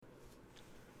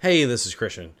Hey, this is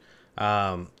Christian.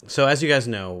 So as you guys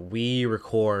know, we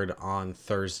record on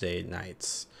Thursday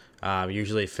nights,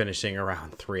 usually finishing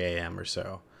around 3 a.m. or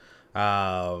so.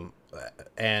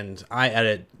 And I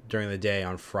edit during the day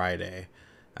on Friday.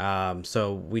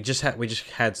 So we just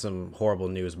had some horrible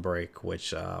news break,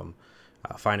 which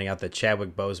finding out that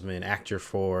Chadwick Boseman, actor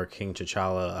for King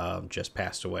T'Challa, just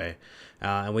passed away.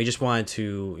 And we just wanted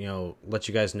to, let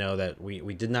you guys know that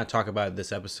we did not talk about it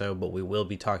this episode, but we will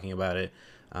be talking about it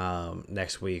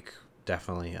next week,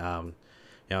 definitely.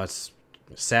 It's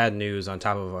sad news on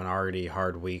top of an already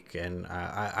hard week, and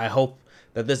I hope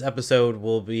that this episode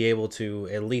will be able to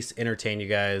at least entertain you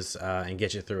guys and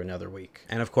get you through another week.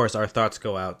 And of course, our thoughts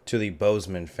go out to the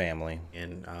Boseman family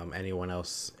and anyone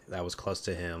else that was close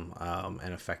to him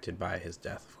and affected by his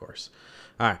death, of course.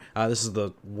 All right, this is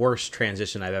the worst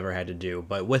transition I've ever had to do,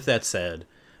 but with that said,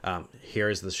 here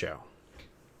is the show.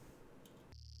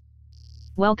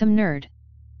 Welcome, nerd.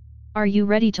 Are you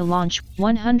ready to launch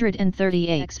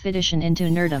 138 expedition into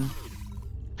nerdom?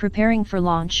 Preparing for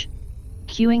launch?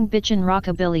 Cueing bitchin'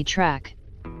 rockabilly track.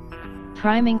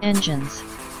 Priming engines.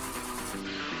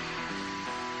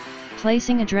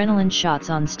 Placing adrenaline shots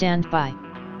on standby.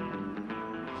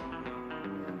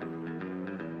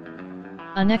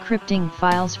 Unencrypting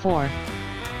files for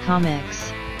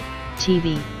comics,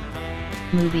 TV,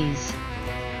 movies,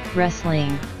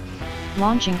 wrestling.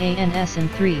 Launching ANS in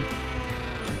 3,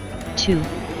 2,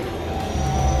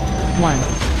 1.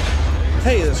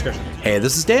 Hey, this is Christian. Hey,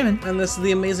 this is Damon. And this is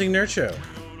the Amazing Nerd Show.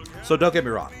 So don't get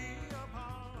me wrong.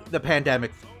 The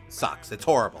pandemic sucks. It's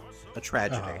horrible. A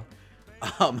tragedy.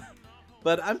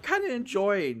 But I'm kind of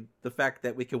enjoying the fact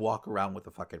that we can walk around with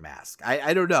a fucking mask.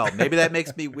 I don't know. Maybe that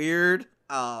makes me weird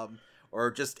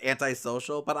or just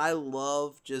antisocial. But I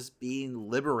love just being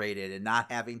liberated and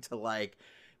not having to,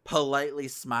 politely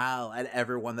smile at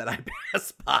everyone that I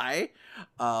pass by.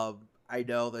 I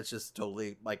know that's just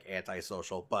totally,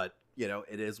 antisocial. But,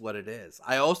 it is what it is.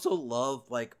 I also love,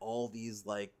 all these,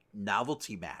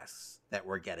 novelty masks that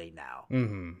we're getting now.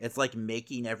 Mm-hmm. It's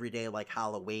making every day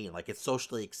Halloween. It's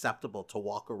socially acceptable to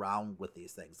walk around with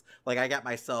these things. I got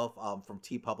myself from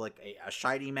TeePublic a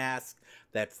shiny mask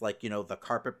that's the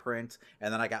carpet print,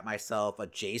 and then I got myself a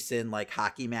Jason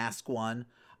hockey mask one.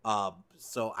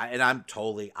 I'm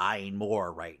totally eyeing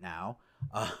more right now.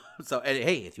 And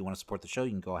hey, if you want to support the show, you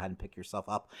can go ahead and pick yourself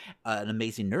up an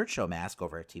Amazing Nerd Show mask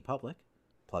over at TeePublic.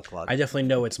 Plug. I definitely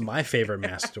know it's my favorite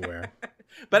mask to wear.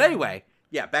 But anyway,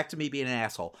 yeah, back to me being an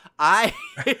asshole.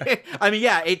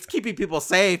 It's keeping people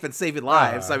safe and saving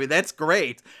lives. That's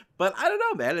great. But I don't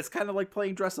know, man. It's kind of like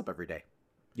playing dress up every day.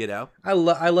 I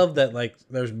love that,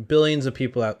 there's billions of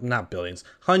people not billions,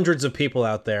 hundreds of people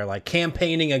out there,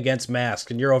 campaigning against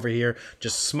masks, and you're over here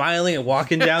just smiling and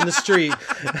walking down the street,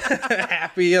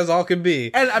 happy as all can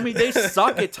be. And, they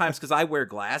suck at times because I wear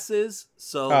glasses,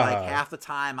 so, half the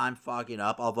time I'm fogging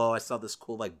up, although I saw this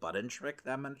cool, button trick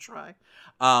that I'm going to try.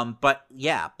 But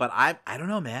I don't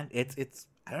know, man. It's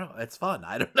I don't know. It's fun.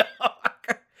 I don't know.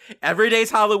 Every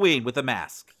day's Halloween with a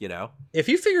mask, If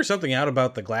you figure something out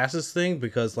about the glasses thing,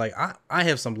 because I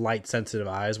have some light sensitive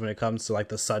eyes when it comes to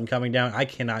the sun coming down. I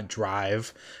cannot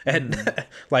drive and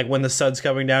when the sun's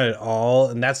coming down at all,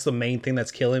 and that's the main thing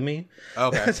that's killing me.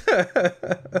 Okay.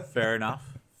 Fair enough.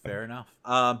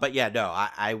 But yeah, no,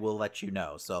 I will let you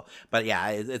know. So, but yeah,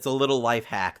 it's a little life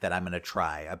hack that I'm going to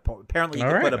try. Apparently you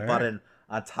can put a button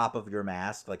on top of your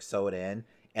mask, sew it in,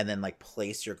 and then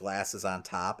place your glasses on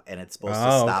top, and it's supposed to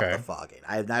stop the fogging.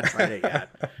 I have not tried it yet.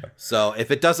 So if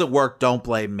it doesn't work, don't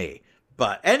blame me.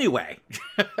 But anyway.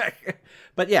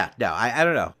 But yeah, no, I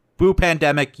don't know. Boo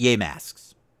pandemic, yay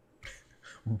masks.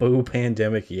 Boo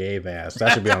pandemic, yay masks.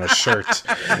 That should be on a shirt.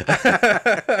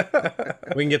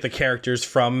 We can get the characters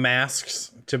from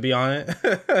masks to be on it.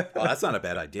 Oh, that's not a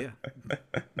bad idea.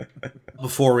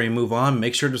 Before we move on,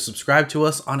 make sure to subscribe to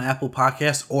us on Apple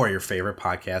Podcasts or your favorite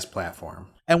podcast platform.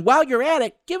 And while you're at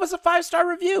it, give us a 5-star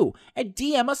review and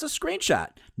DM us a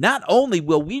screenshot. Not only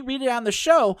will we read it on the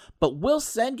show, but we'll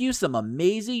send you some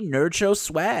amazing Nerd Show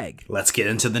swag. Let's get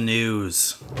into the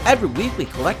news. Every week we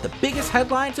collect the biggest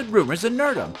headlines and rumors in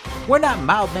nerdom. We're not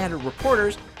mild-mannered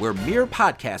reporters, we're mere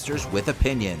podcasters with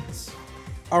opinions.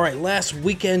 All right, last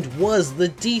weekend was the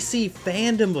DC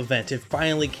FanDome event. It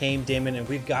finally came, Damon, and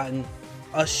we've gotten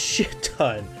a shit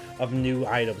ton of new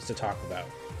items to talk about.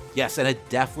 Yes, and it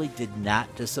definitely did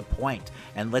not disappoint.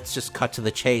 And let's just cut to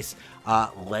the chase.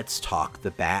 Let's talk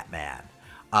the Batman.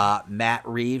 Matt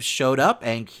Reeves showed up,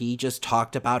 and he just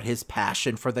talked about his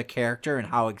passion for the character and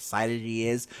how excited he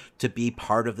is to be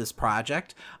part of this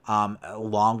project,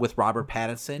 along with Robert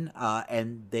Pattinson.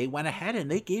 And they went ahead and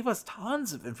they gave us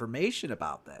tons of information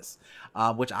about this,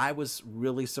 which I was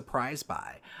really surprised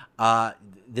by.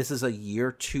 This is a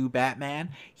year 2 Batman.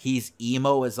 He's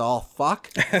emo as all fuck.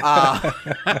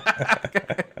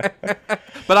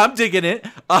 But I'm digging it.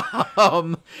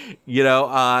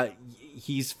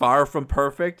 He's far from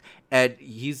perfect, and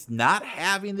he's not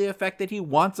having the effect that he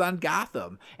wants on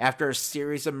Gotham. After a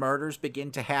series of murders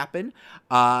begin to happen,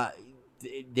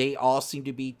 they all seem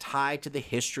to be tied to the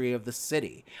history of the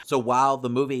city. So while the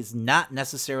movie is not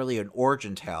necessarily an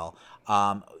origin tale,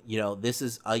 this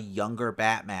is a younger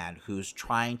Batman who's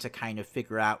trying to kind of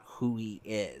figure out who he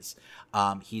is.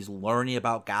 He's learning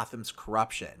about Gotham's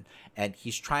corruption, and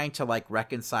he's trying to like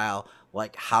reconcile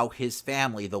like how his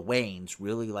family, the Waynes,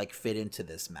 really like fit into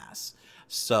this mess.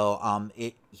 So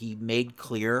he made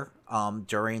clear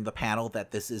during the panel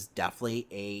that this is definitely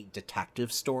a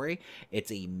detective story.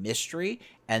 It's a mystery,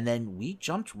 and then we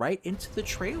jumped right into the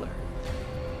trailer.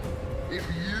 If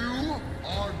you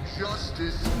are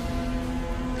justice,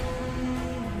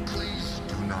 please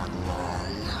do not lie.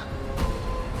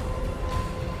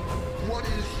 What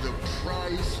is the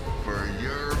price for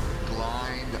your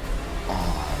blind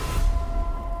eye?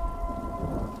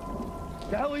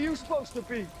 The hell are you supposed to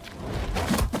be?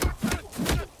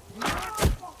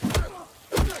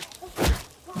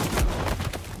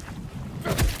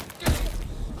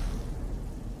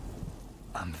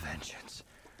 I'm vengeance.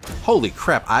 Holy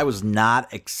crap, I was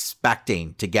not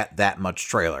expecting to get that much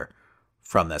trailer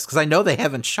from this, because I know they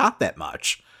haven't shot that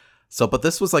much. But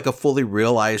this was like a fully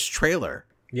realized trailer.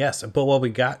 Yes, but what we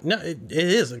got, no, it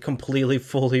is a completely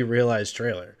fully realized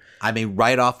trailer. I mean,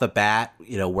 right off the bat,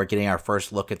 we're getting our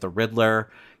first look at the Riddler.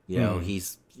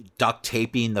 He's duct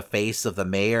taping the face of the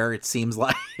mayor, it seems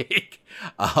like.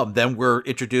 Then we're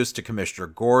introduced to Commissioner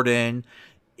Gordon.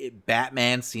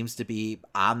 Batman seems to be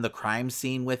on the crime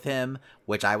scene with him,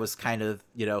 which I was kind of,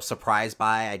 surprised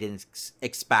by. I didn't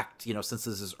expect, since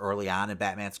this is early on in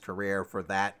Batman's career, for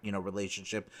that,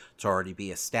 relationship to already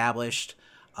be established.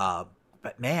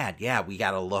 But man, yeah, we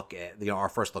got to look at, our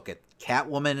first look at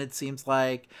Catwoman, it seems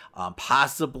like,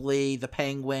 possibly the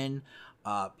Penguin.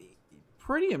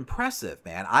 Pretty impressive,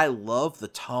 man. I love the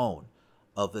tone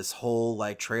of this whole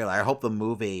like trailer. I hope the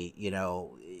movie,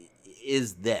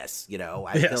 is this, I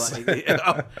yes. feel like,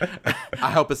 I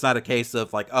hope it's not a case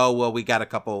of like, oh, well, we got a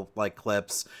couple like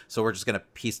clips, so we're just going to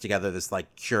piece together this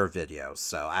like Cure video.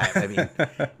 So I mean,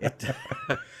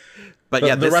 But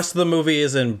yeah, the rest of the movie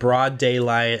is in broad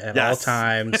daylight at all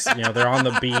times. They're on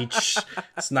the beach.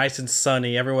 It's nice and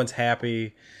sunny. Everyone's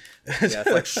happy. Yeah, it's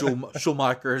like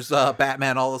Schumacher's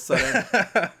Batman all of a sudden.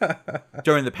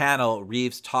 During the panel,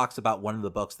 Reeves talks about one of the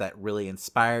books that really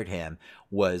inspired him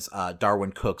was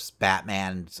Darwin Cook's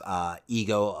Batman's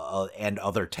Ego and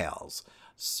Other Tales.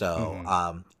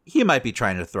 So he might be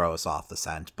trying to throw us off the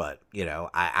scent, but,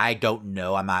 I don't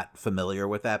know. I'm not familiar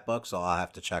with that book, so I'll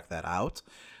have to check that out.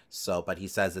 But he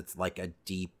says it's like a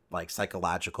deep, like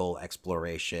psychological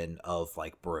exploration of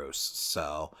like Bruce.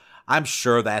 So I'm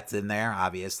sure that's in there,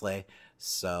 obviously.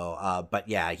 But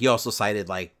yeah, he also cited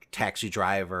like Taxi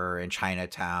Driver and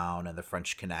Chinatown and The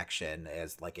French Connection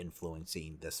as like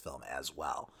influencing this film as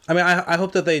well. I mean, I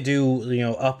hope that they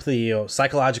do, up the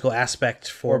psychological aspect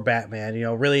for Batman,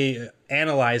 really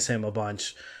analyze him a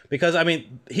bunch. Because, I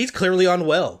mean, he's clearly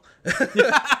unwell.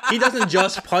 He doesn't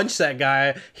just punch that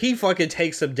guy. He fucking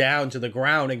takes him down to the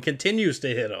ground and continues to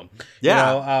hit him.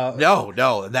 Yeah.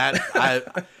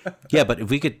 Yeah, but if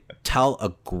we could tell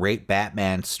a great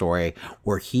Batman story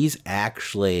where he's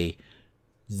actually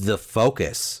the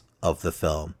focus of the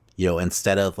film,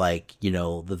 instead of like,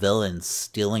 the villains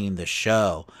stealing the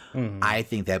show, I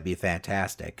think that'd be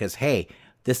fantastic. Because, hey,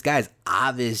 this guy's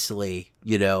obviously,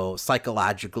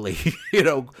 psychologically,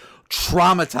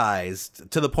 traumatized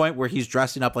to the point where he's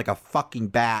dressing up like a fucking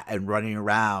bat and running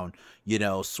around,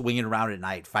 swinging around at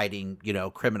night, fighting,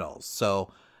 criminals.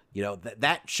 So,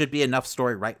 that should be enough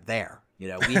story right there.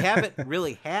 We haven't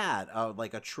really had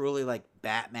like a truly like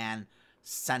Batman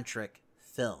centric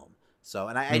film. So,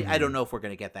 and I don't know if we're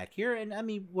going to get that here. And I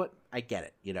mean, I get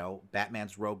it,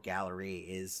 Batman's Rogue Gallery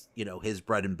is, his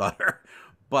bread and butter.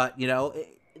 But,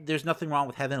 there's nothing wrong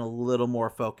with having a little more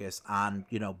focus on,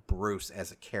 Bruce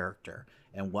as a character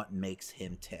and what makes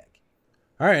him tick.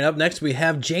 All right, up next we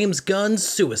have James Gunn's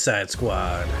Suicide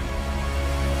Squad.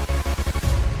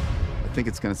 I think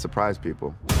it's going to surprise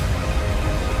people.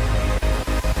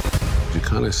 You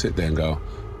kind of sit there and go,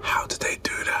 how did they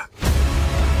do that?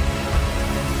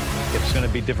 It's going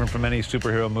to be different from any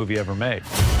superhero movie ever made.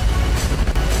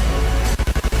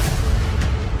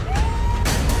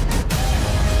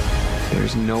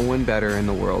 There's no one better in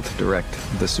the world to direct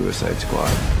the Suicide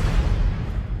Squad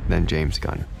than James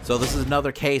Gunn. So this is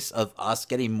another case of us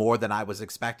getting more than I was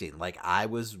expecting. Like, I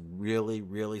was really,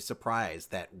 really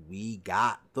surprised that we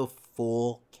got the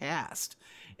full cast.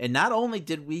 And not only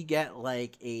did we get,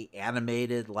 like, a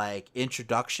animated, like,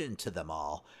 introduction to them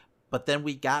all, but then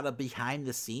we got a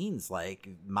behind-the-scenes, like,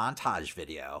 montage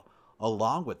video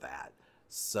along with that.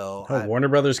 So Warner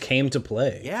Brothers came to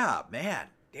play. Yeah, man.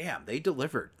 Damn, they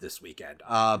delivered this weekend.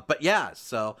 But yeah,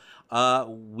 so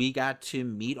we got to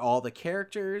meet all the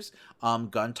characters.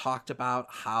 Gunn talked about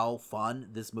how fun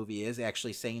this movie is,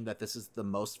 actually saying that this is the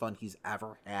most fun he's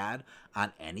ever had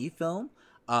on any film.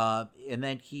 And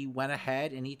then he went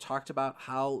ahead and he talked about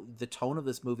how the tone of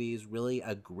this movie is really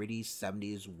a gritty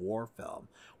 70s war film,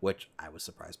 which I was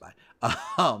surprised by.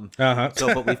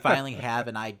 But we finally have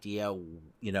an idea,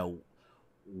 you know,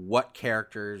 what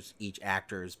characters each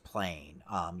actor is playing.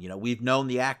 You know, we've known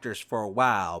the actors for a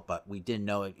while, but we didn't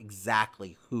know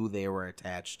exactly who they were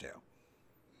attached to.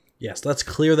 Yes, let's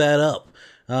clear that up.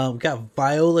 We've got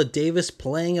Viola Davis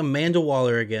playing Amanda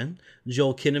Waller again.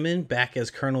 Joel Kinnaman back as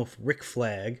Colonel Rick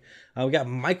Flag. We got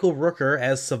Michael Rooker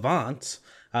as Savant.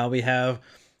 We have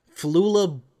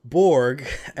Flula Borg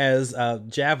as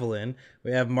Javelin.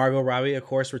 We have Margot Robbie, of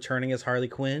course, returning as Harley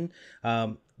Quinn.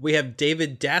 We have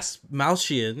David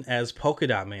Dastmalchian as Polka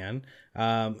Dot Man.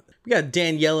 We got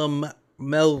Daniela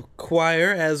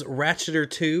Melchior as Ratcheter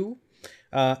 2.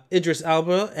 Idris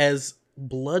Elba as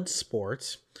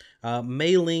Bloodsport.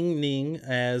 Mei Ling Ning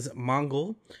as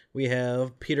Mongol. We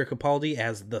have Peter Capaldi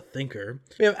as The Thinker.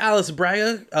 We have Alice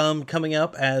Braga coming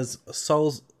up as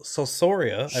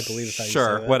Solsoria, I believe is how you say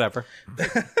that. Sure, whatever.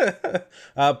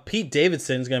 Pete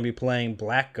Davidson is going to be playing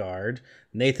Blackguard.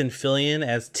 Nathan Fillion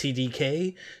as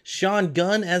TDK, Sean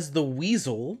Gunn as the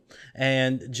Weasel,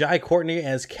 and Jai Courtney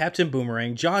as Captain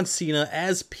Boomerang, John Cena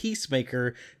as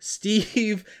Peacemaker,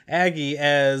 Steve Agee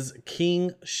as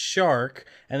King Shark,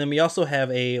 and then we also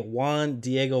have a Juan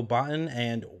Diego Botten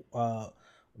and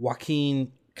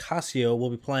Joaquin Casio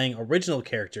will be playing original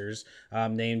characters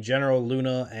named General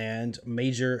Luna and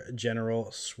Major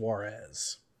General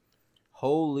Suarez.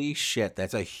 Holy shit,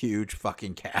 that's a huge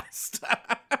fucking cast.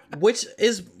 Which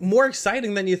is more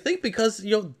exciting than you think, because,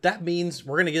 you know, that means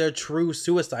we're going to get a true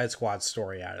Suicide Squad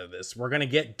story out of this. We're going to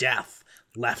get death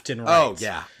left and right. Oh,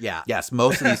 yeah, yeah. Yes,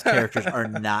 most of these characters are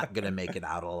not going to make it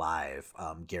out alive,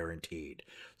 guaranteed.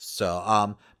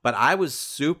 So, but I was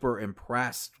super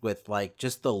impressed with, like,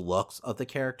 just the looks of the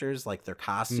characters, like their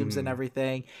costumes and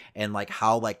everything, and, like,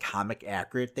 how, like, comic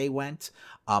accurate they went.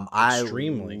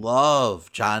 Extremely. I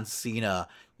love John Cena,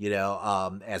 you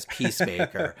know, as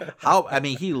Peacemaker.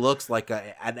 He looks like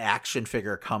an action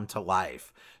figure come to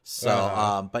life.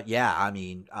 So, but yeah, I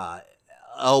mean,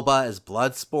 Elba as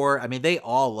Bloodsport. I mean, they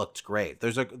all looked great.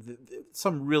 There's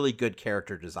some really good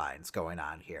character designs going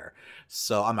on here.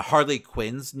 So, Harley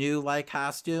Quinn's new, like,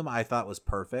 costume I thought was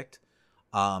perfect.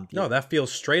 No, that feels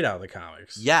straight out of the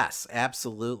comics. Yes,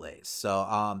 absolutely.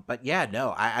 So, but yeah,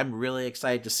 no, I'm really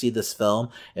excited to see this film.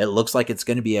 It looks like it's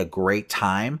going to be a great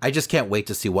time. I just can't wait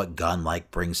to see what Gunn,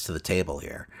 like, brings to the table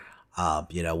here.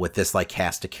 You know, with this, like,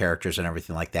 cast of characters and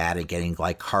everything like that, and getting,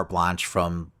 like, carte blanche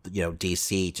from, you know,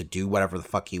 DC to do whatever the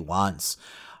fuck he wants.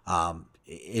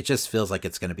 It just feels like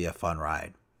it's going to be a fun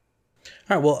ride.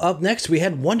 All right, well, up next we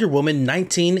had Wonder Woman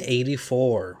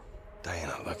 1984.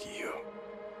 Diana, look at you.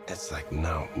 It's like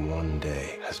not one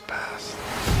day has passed.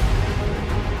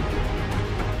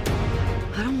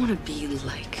 I don't want to be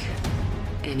like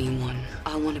anyone.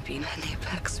 I want to be an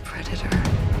apex predator.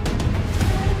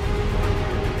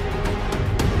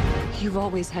 You've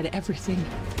always had everything,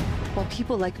 while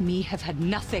people like me have had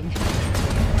nothing.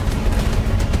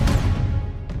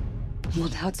 Well,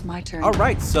 now it's my turn. All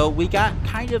right, so we got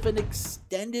kind of an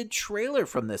extended trailer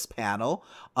from this panel,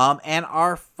 and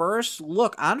our first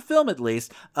look, on film at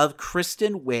least, of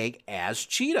Kristen Wiig as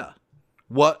Cheetah.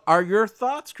 What are your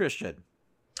thoughts, Christian?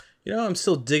 You know, I'm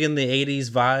still digging the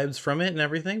 80s vibes from it and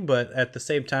everything, but at the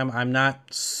same time, I'm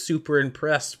not super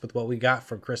impressed with what we got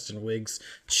from Kristen Wiig's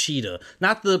Cheetah.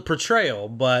 Not the portrayal,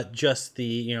 but just the,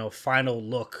 you know, final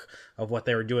look of what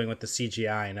they were doing with the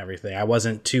CGI and everything. I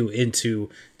wasn't too into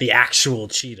the actual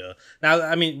Cheetah. Now,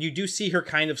 I mean, you do see her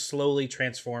kind of slowly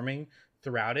transforming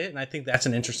throughout it, and I think that's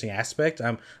an interesting aspect.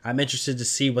 I'm interested to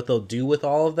see what they'll do with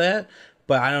all of that,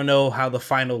 but I don't know how the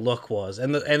final look was.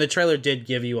 And the trailer did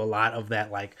give you a lot of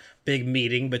that, like, big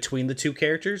meeting between the two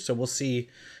characters, so we'll see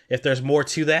if there's more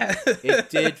to that. It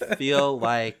did feel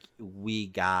like we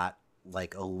got,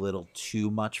 like, a little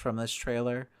too much from this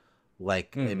trailer.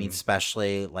 Like, I mean,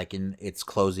 especially like in its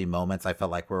closing moments, I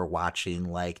felt like we were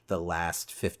watching like the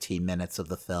last 15 minutes of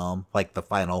the film, like the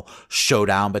final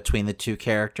showdown between the two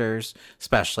characters,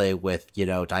 especially with, you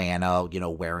know, Diana, you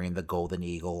know, wearing the Golden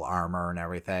Eagle armor and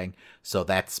everything. So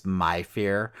that's my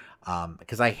fear.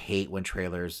 Because I hate when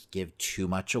trailers give too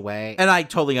much away. And I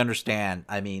totally understand.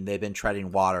 I mean, they've been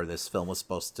treading water. This film was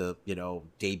supposed to, you know,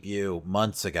 debut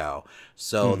months ago.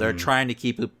 So they're trying to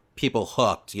keep people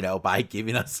hooked, you know, by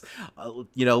giving us,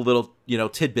 you know, little, you know,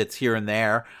 tidbits here and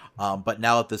there. But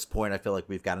now at this point, I feel like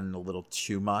we've gotten a little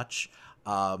too much.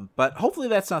 But hopefully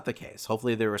that's not the case.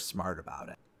 Hopefully they were smart about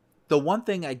it. The one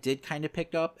thing I did kind of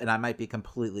pick up, and I might be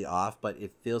completely off, but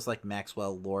it feels like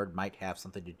Maxwell Lord might have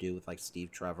something to do with like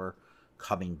Steve Trevor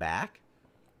coming back.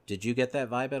 Did you get that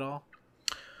vibe at all?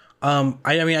 I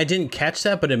mean, I didn't catch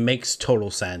that, but it makes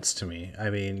total sense to me. I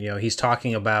mean, you know, he's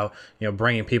talking about, you know,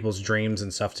 bringing people's dreams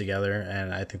and stuff together.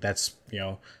 And I think that's, you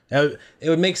know, it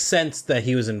would make sense that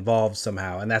he was involved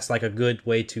somehow. And that's like a good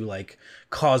way to like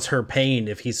cause her pain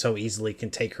if he so easily can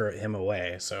take him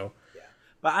away. So.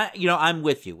 But I'm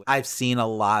with you. I've seen a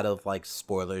lot of like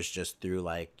spoilers just through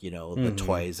like, you know, the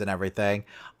toys and everything.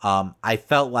 I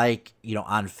felt like, you know,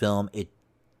 on film,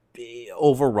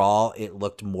 overall it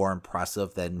looked more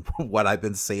impressive than what I've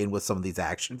been seeing with some of these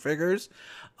action figures.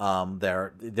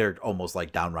 They're almost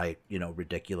like downright, you know,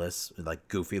 ridiculous, like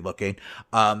goofy looking.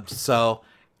 So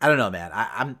I don't know,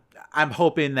 man. I'm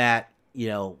hoping that, you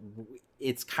know,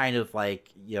 it's kind of like,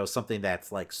 you know, something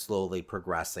that's like slowly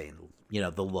progressing, you know,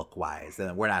 the look wise,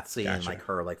 and we're not seeing like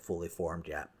her like fully formed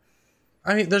yet.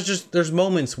 I mean, there's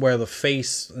moments where the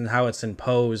face and how it's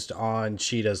imposed on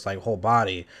Cheetah's like whole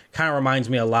body kind of reminds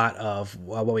me a lot of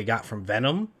what we got from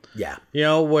Venom. Yeah, you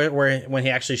know, where when he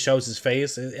actually shows his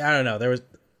face, I don't know.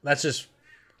 That's just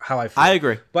how I feel. I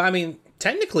agree, but I mean,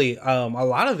 technically, a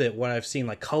lot of it, what I've seen,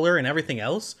 like color and everything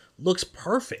else, looks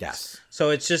perfect. Yes. So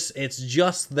it's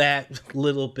just that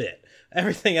little bit.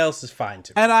 Everything else is fine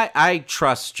too. And I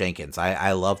trust Jenkins.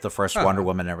 I love the first Wonder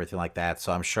Woman and everything like that.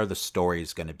 So I'm sure the story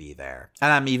is going to be there.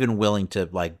 And I'm even willing to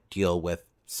like deal with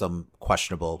some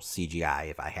questionable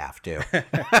CGI if I have to.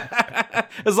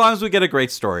 As long as we get a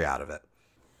great story out of it.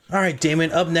 All right,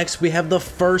 Damon, up next we have the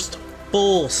first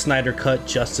full Snyder Cut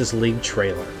Justice League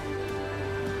trailer.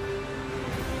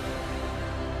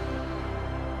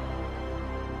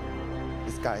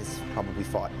 Guy's probably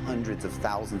fought hundreds of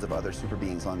thousands of other super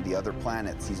beings on the other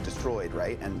planets he's destroyed,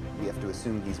 right? And we have to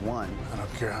assume he's won. I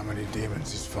don't care how many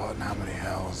demons he's fought and how many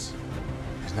hells.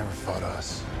 He's never fought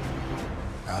us.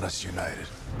 Not us united.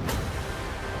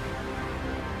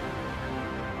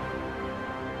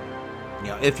 You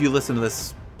know, if you listen to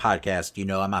this podcast, you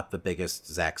know I'm not the biggest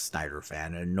Zack Snyder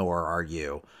fan, and nor are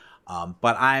you.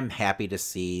 But I'm happy to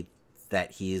see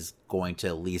that he's going to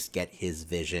at least get his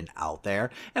vision out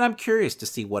there. And I'm curious to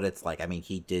see what it's like. I mean,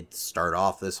 he did start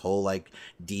off this whole like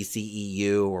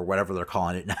DCEU or whatever they're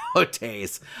calling it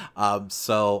nowadays.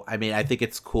 So, I mean, I think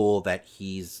it's cool that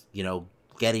he's, you know,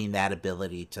 getting that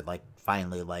ability to like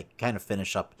finally like kind of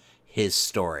finish up his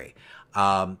story.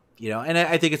 You know, and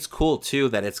I think it's cool too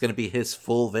that it's going to be his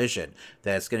full vision,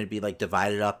 that it's going to be like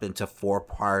divided up into 4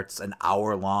 parts, an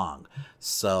hour long.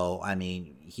 So, I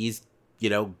mean, he's, you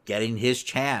know, getting his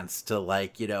chance to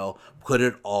like, you know, put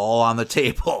it all on the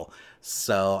table.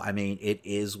 So, I mean, it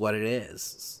is what it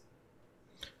is.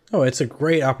 Oh, it's a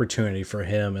great opportunity for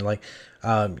him. And like,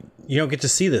 you don't get to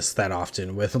see this that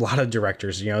often with a lot of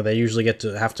directors. You know, they usually get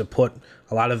to have to put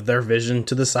a lot of their vision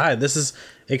to the side. This is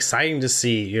exciting to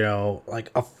see, you know, like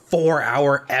a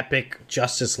 4-hour epic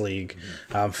Justice League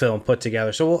film put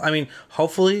together. So, well, I mean,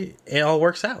 hopefully it all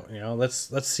works out. You know,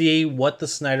 let's see what the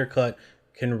Snyder Cut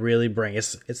can really bring.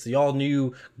 It's the all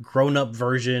new grown up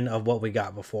version of what we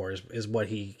got before is what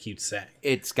he keeps saying.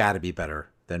 It's got to be better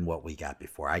than what we got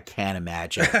before. I can't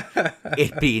imagine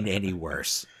it being any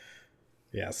worse.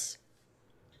 Yes.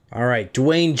 All right.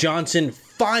 Dwayne Johnson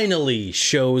finally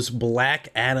shows Black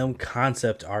Adam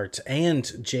concept art and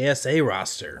JSA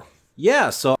roster.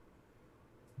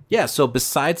 So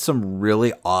besides some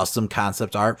really awesome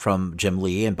concept art from Jim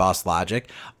Lee and Boss Logic,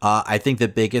 I think the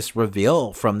biggest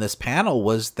reveal from this panel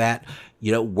was that,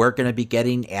 you know, we're going to be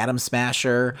getting Atom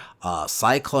Smasher,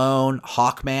 Cyclone,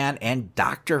 Hawkman, and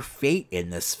Dr. Fate in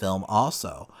this film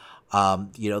also.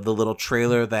 You know, the little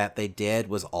trailer that they did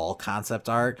was all concept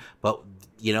art, but,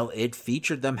 you know, it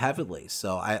featured them heavily.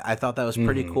 So I thought that was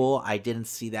pretty cool. I didn't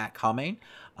see that coming.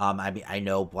 I mean, I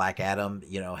know Black Adam,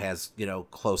 you know, has, you know,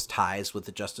 close ties with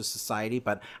the Justice Society,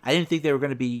 but I didn't think they were going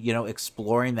to be, you know,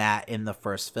 exploring that in the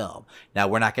first film. Now,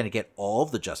 we're not going to get all of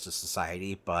the Justice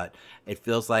Society, but it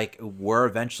feels like we're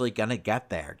eventually going to get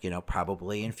there, you know,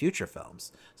 probably in future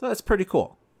films. So that's pretty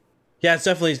cool. Yeah, it's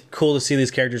definitely cool to see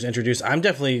these characters introduced. I'm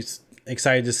definitely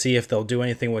excited to see if they'll do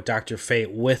anything with Dr.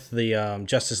 Fate with the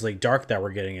Justice League Dark that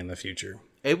we're getting in the future.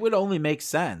 It would only make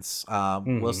sense.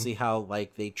 We'll see how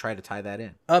they try to tie that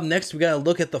in. Up next, we got to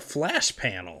look at the Flash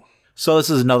panel. So this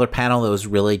is another panel that was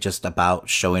really just about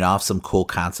showing off some cool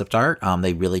concept art.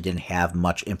 They really didn't have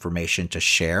much information to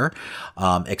share,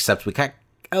 except we got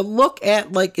a look at,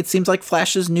 it seems like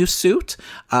Flash's new suit.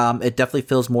 It definitely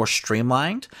feels more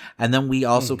streamlined. And then we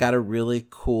also got a really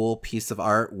cool piece of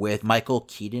art with Michael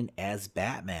Keaton as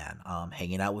Batman,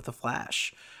 hanging out with the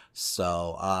Flash.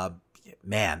 So,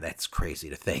 man, that's crazy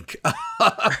to think.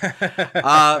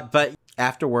 But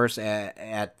afterwards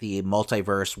at the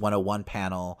Multiverse 101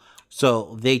 panel,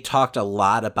 so they talked a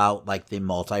lot about the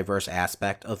multiverse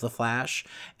aspect of the Flash.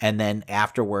 And then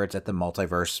afterwards at the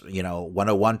Multiverse,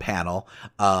 101 panel,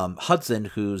 Hudson,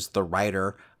 who's the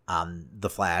writer on the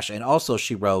Flash, and also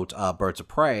she wrote Birds of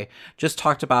Prey, just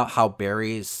talked about how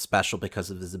Barry is special because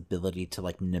of his ability to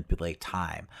manipulate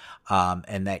time,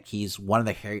 and that he's one of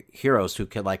the heroes who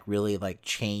could really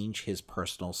change his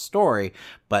personal story,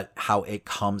 but how it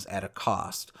comes at a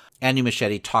cost. Andy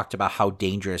Muschietti talked about how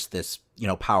dangerous this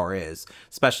power is,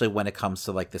 especially when it comes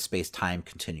to the space-time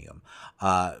continuum,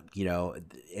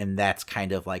 and that's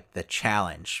kind of the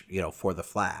challenge for the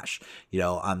Flash.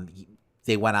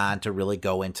 They went on to really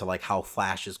go into how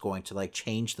Flash is going to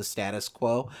change the status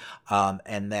quo,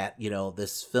 and that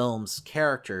this film's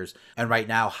characters, and right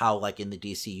now how in the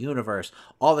DC universe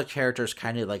all the characters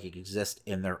kind of exist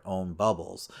in their own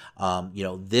bubbles.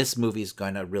 This movie is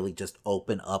going to really just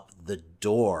open up the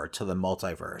door to the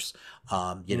multiverse,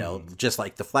 just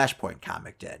like the Flashpoint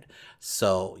comic did.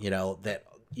 So that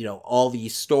all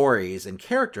these stories and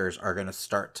characters are going to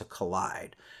start to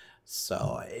collide.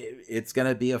 So it's going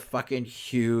to be a fucking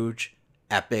huge,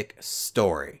 epic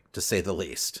story, to say the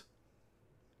least.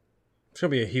 It's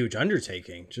going to be a huge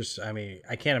undertaking.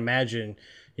 I can't imagine,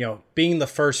 being the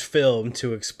first film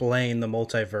to explain the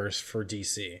multiverse for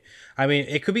DC.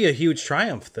 It could be a huge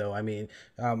triumph, though.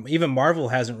 Even Marvel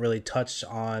hasn't really touched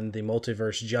on the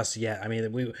multiverse just yet.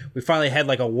 We finally had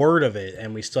a word of it,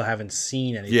 and we still haven't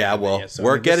seen anything. Yeah, well, yet. So,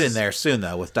 we're getting there soon,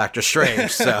 though, with Doctor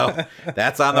Strange. So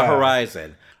that's on the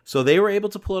horizon. So they were able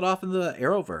to pull it off in the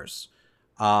Arrowverse.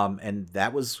 And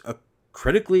that was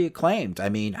critically acclaimed.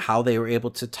 How they were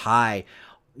able to tie,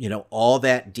 all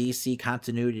that DC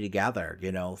continuity together,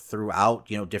 throughout,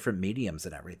 different mediums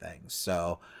and everything.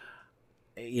 So,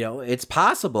 it's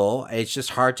possible. It's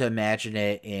just hard to imagine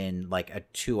it in a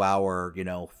 2-hour,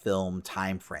 film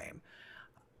time frame.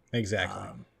 Exactly.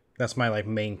 That's my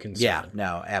main concern. Yeah,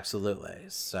 no, absolutely.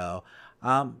 So,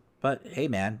 but hey,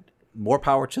 man, more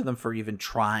power to them for even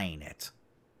trying it.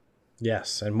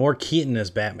 Yes, and more Keaton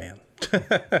as Batman.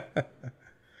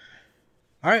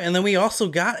 All right, and then we also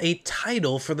got a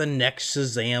title for the next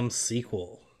Shazam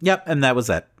sequel. Yep, and that was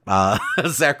it.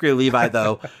 Zachary Levi,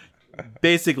 though,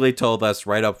 basically told us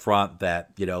right up front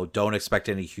that, don't expect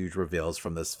any huge reveals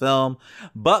from this film.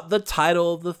 But the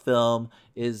title of the film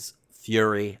is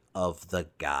Fury of the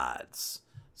Gods.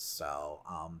 So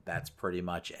that's pretty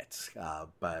much it.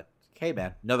 But hey,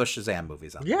 man, another Shazam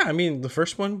movie's out. Yeah, the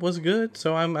first one was good,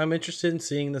 so I'm interested in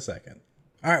seeing the second.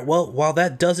 All right, well, while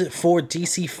that does it for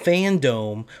DC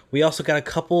FanDome, we also got a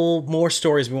couple more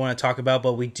stories we want to talk about,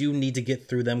 but we do need to get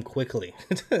through them quickly.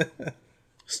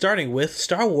 Starting with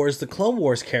Star Wars, the Clone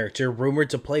Wars character rumored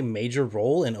to play major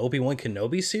role in Obi-Wan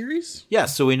Kenobi series. Yeah,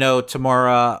 so we know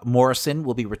Tamara Morrison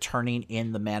will be returning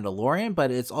in The Mandalorian, but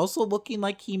it's also looking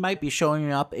like he might be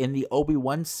showing up in the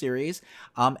Obi-Wan series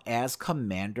as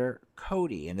Commander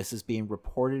Cody, and this is being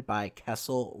reported by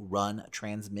Kessel Run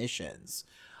Transmissions.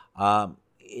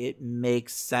 It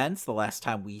makes sense. The last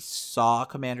time we saw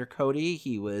Commander Cody,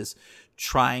 he was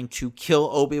trying to kill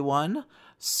Obi-Wan.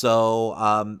 So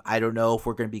I don't know if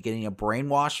we're going to be getting a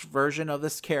brainwashed version of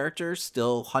this character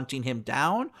still hunting him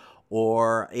down,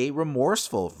 or a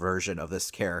remorseful version of this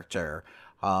character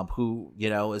who,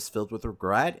 is filled with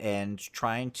regret and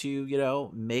trying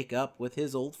to, make up with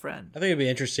his old friend. I think it'd be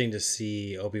interesting to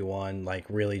see Obi-Wan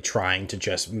really trying to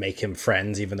just make him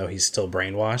friends, even though he's still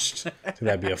brainwashed. I think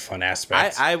that'd be a fun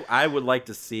aspect. I would like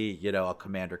to see, a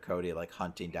Commander Cody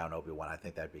hunting down Obi-Wan. I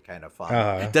think that'd be kind of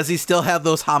fun. Does he still have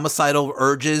those homicidal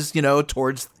urges,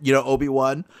 towards,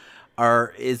 Obi-Wan?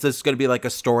 Or is this going to be a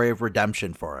story of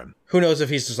redemption for him? Who knows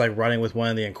if he's just running with one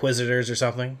of the Inquisitors or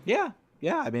something? Yeah.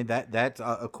 Yeah, that's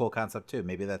a cool concept too.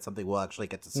 Maybe that's something we'll actually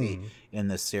get to see in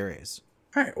this series.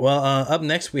 All right, well, up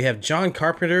next we have John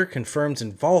Carpenter confirms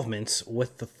involvement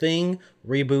with The Thing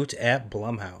reboot at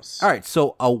Blumhouse. All right,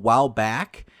 so a while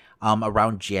back,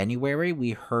 around January,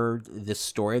 we heard this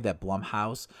story that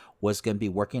Blumhouse was going to be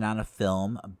working on a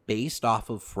film based off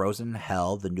of Frozen in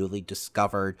Hell, the newly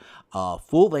discovered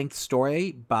full-length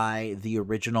story by the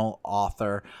original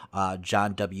author,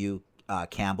 John W.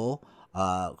 Campbell,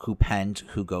 who penned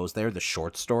Who Goes There, the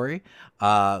short story.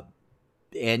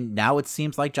 And now it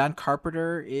seems like John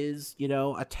Carpenter is,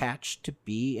 attached to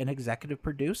be an executive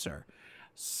producer.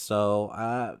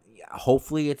 So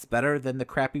hopefully it's better than the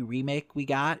crappy remake we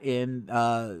got in,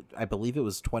 I believe it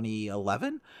was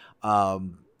 2011.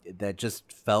 That just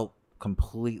felt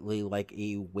completely like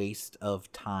a waste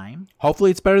of time.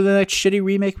 Hopefully it's better than that shitty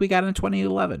remake we got in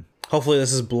 2011. Hopefully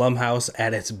this is Blumhouse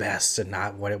at its best and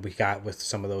not what we got with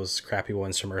some of those crappy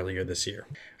ones from earlier this year.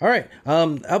 All right,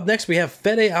 up next we have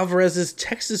Fede Alvarez's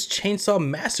Texas Chainsaw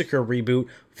Massacre reboot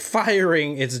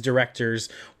firing its directors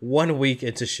 1 week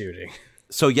into shooting.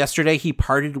 So yesterday he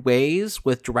parted ways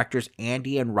with directors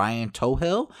Andy and Ryan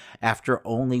Tohill after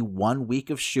only 1 week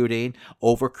of shooting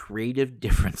over creative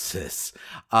differences.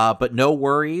 But no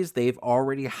worries, they've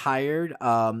already hired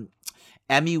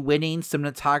Emmy-winning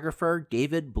cinematographer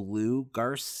David Blue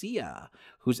Garcia,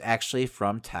 who's actually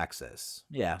from Texas.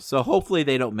 Yeah, so hopefully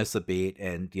they don't miss a beat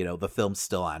and, the film's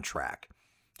still on track.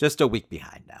 Just a week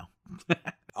behind now.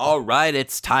 All right,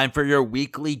 it's time for your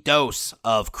weekly dose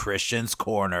of Christian's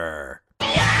Corner.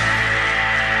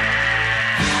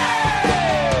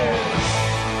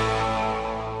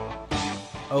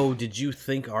 Oh, did you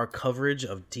think our coverage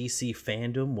of DC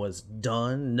FanDome was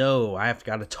done? No, I've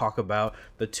got to talk about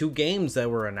the 2 games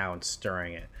that were announced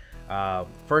during it.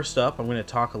 First up, I'm going to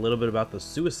talk a little bit about the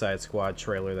Suicide Squad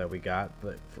trailer that we got.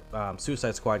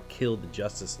 Suicide Squad Killed the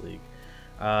Justice League.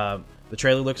 The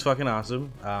trailer looks fucking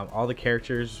awesome. All the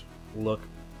characters look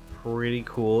pretty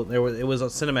cool. It was a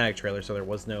cinematic trailer, so there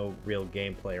was no real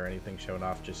gameplay or anything shown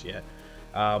off just yet.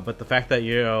 But the fact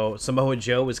that, Samoa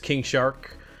Joe is King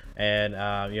Shark, and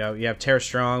you have Tara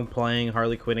Strong playing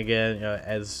Harley Quinn again,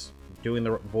 as doing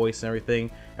the voice and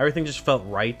everything just felt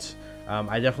right.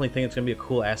 I definitely think it's gonna be a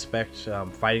cool aspect,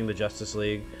 fighting the Justice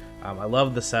League. I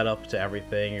love the setup to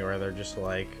everything, where they're just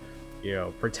like,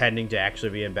 pretending to actually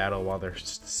be in battle while they're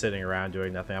just sitting around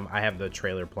doing nothing. I have the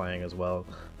trailer playing as well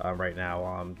right now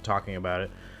while I'm talking about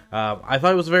it. I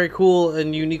thought it was a very cool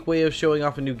and unique way of showing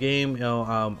off a new game.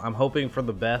 I'm hoping for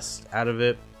the best out of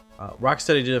it.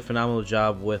 Rocksteady did a phenomenal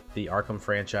job with the Arkham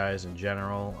franchise in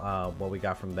general. What we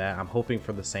got from that, I'm hoping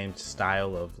for the same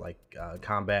style of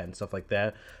combat and stuff like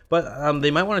that. But they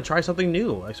might want to try something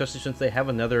new, especially since they have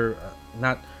another,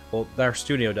 their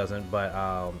studio doesn't,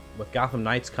 but with Gotham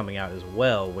Knights coming out as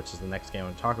well, which is the next game I'm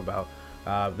going to talk about,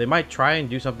 they might try and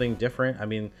do something different. I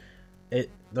mean,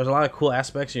 there's a lot of cool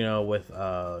aspects, with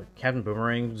Captain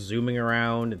Boomerang zooming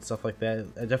around and stuff like that.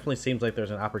 It definitely seems like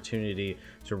there's an opportunity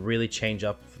to really change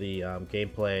up the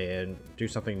gameplay and do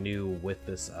something new with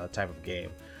this type of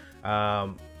game.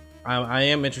 I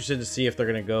am interested to see if they're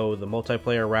going to go the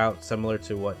multiplayer route, similar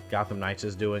to what Gotham Knights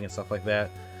is doing and stuff like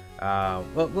that.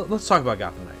 Let's talk about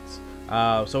Gotham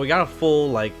Knights. So we got a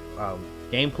full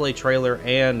gameplay trailer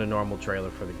and a normal trailer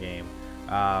for the game.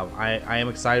 I am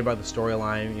excited about the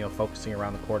storyline, focusing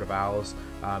around the Court of Owls.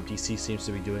 DC seems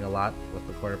to be doing a lot with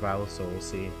the Court of Owls, so we'll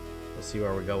see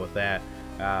where we go with that.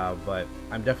 But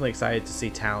I'm definitely excited to see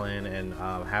Talon and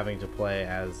having to play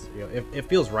as, it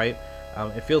feels right.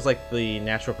 It feels like the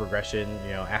natural progression,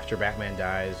 after Batman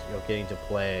dies, getting to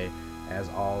play as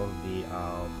all of the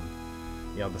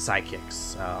the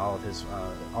sidekicks, all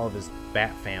of his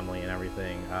Bat family and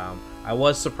everything. I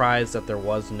was surprised that there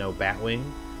was no Batwing.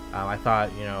 I thought,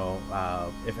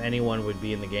 if anyone would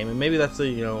be in the game, and maybe that's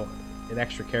an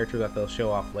extra character that they'll show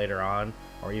off later on,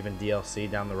 or even DLC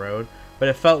down the road. But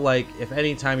it felt like if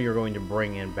any time you were going to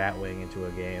bring in Batwing into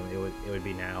a game, it would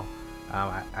be now.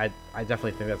 I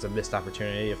definitely think that's a missed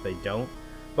opportunity if they don't.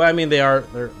 But I mean, they're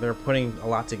putting a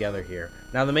lot together here.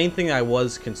 Now, the main thing I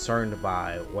was concerned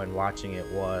by when watching it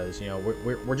was,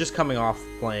 we're just coming off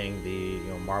playing the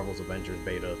Marvel's Avengers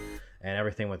beta and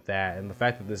everything with that, and the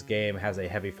fact that this game has a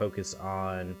heavy focus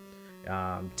on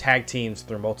tag teams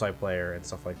through multiplayer and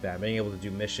stuff like that, being able to do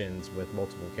missions with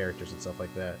multiple characters and stuff like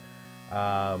that.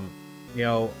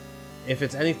 If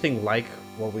it's anything like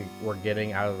what we were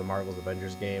getting out of the Marvel's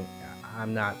Avengers game,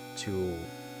 I'm not too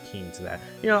keen to that.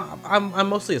 I'm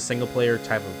mostly a single player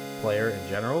type of player in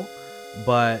general,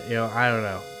 but I don't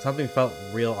know, something felt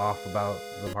real off about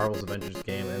the Marvel's Avengers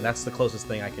game, and that's the closest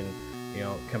thing I can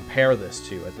compare this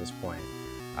to at this point.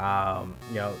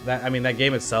 That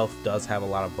game itself does have a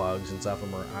lot of bugs and stuff,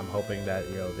 and I'm hoping that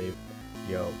they've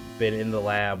been in the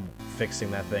lab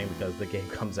fixing that thing, because the game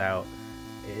comes out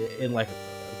in like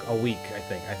a week.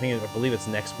 I believe it's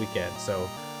next weekend, so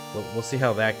we'll see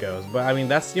how that goes. But I mean,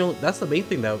 that's the main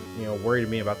thing that worried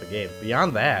me about the game.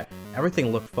 Beyond that,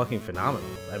 everything looked fucking phenomenal.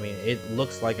 I mean, it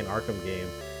looks like an Arkham game.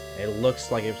 It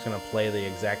looks like it's gonna play the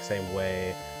exact same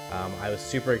way. I was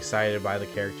super excited by the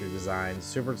character design,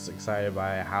 super excited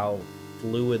by how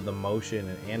fluid the motion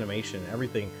and animation and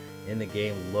everything in the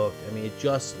game looked. I mean, it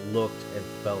just looked and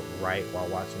felt right while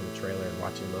watching the trailer and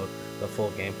watching the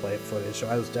full gameplay footage. So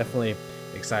I was definitely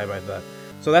excited by that.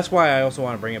 So that's why I also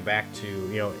want to bring it back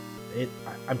to,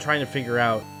 I'm trying to figure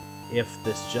out if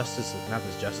this not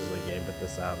this Justice League game, but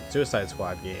this Suicide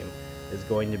Squad game is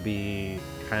going to be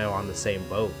kind of on the same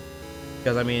boat.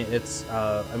 Because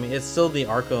it's still the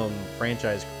Arkham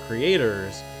franchise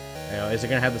creators. Is it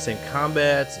going to have the same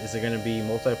combats? Is it going to be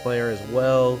multiplayer as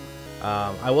well?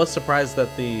 I was surprised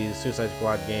that the Suicide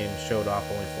Squad game showed off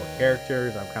only 4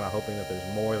 characters. I'm kind of hoping that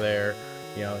there's more there.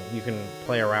 You can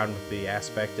play around with the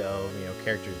aspect of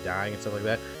characters dying and stuff like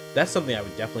that. That's something I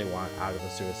would definitely want out of the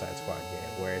Suicide Squad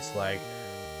game, where it's like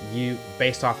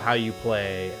based off how you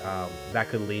play, that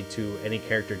could lead to any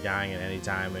character dying at any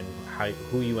time, and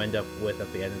who you end up with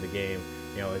at the end of the game,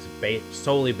 is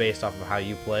solely based off of how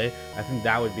you play. I think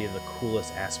that would be the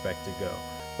coolest aspect to go,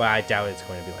 but I doubt it's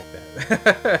going to be like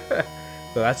that.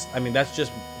 So that's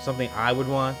just something I would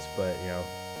want, but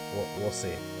we'll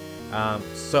see.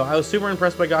 So I was super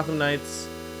impressed by Gotham Knights.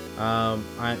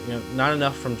 Not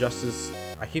enough from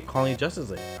I keep calling it Justice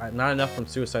League. Not enough from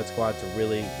Suicide Squad to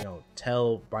really,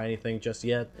 tell by anything just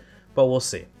yet, but we'll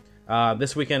see.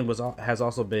 This weekend has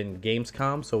also been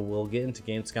Gamescom, so we'll get into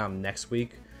Gamescom next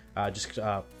week, just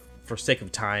for sake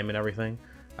of time and everything.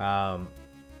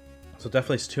 So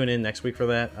definitely tune in next week for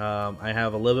that. I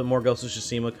have a little bit more Ghost of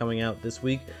Tsushima coming out this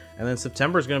week, and then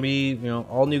September is going to be,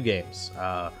 all new games.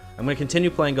 I'm going to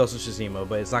continue playing Ghost of Tsushima,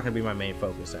 but it's not going to be my main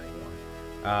focus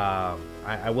anymore.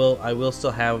 I will still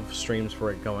have streams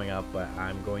for it going up, but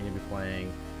I'm going to be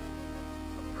playing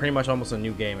pretty much almost a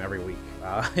new game every week.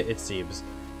 It seems.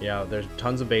 There's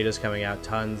tons of betas coming out,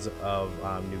 tons of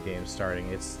new games starting.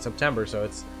 It's September, so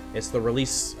it's the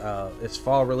release. It's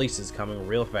fall releases coming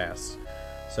real fast.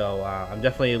 So I'm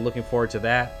definitely looking forward to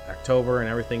that, October and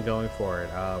everything going forward.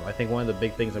 I think one of the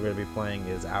big things I'm going to be playing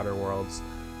is Outer Worlds.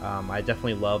 I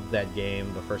definitely loved that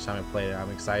game the first time I played it.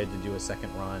 I'm excited to do a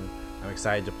second run. I'm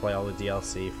excited to play all the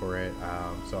DLC for it.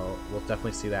 So we'll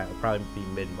definitely see that. It'll probably be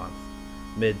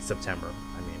mid-September.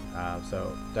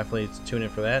 So definitely tune in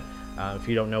for that. If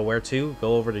you don't know where to,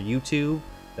 go over to YouTube.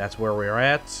 That's where we're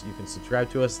at. You can subscribe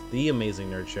to us, The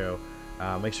Amazing Nerd Show.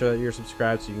 Make sure that you're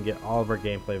subscribed so you can get all of our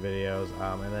gameplay videos.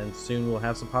 And then soon we'll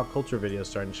have some pop culture videos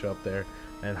starting to show up there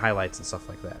and highlights and stuff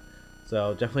like that.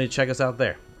 So definitely check us out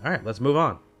there. All right, let's move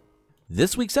on.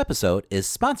 This week's episode is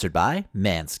sponsored by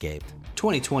Manscaped.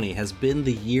 2020 has been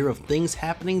the year of things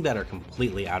happening that are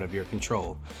completely out of your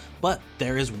control. But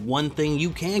there is one thing you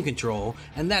can control,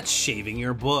 and that's shaving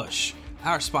your bush.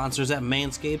 Our sponsors at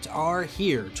Manscaped are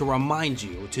here to remind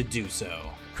you to do so.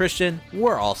 Christian,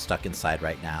 we're all stuck inside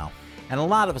right now, and a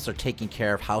lot of us are taking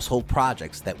care of household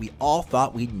projects that we all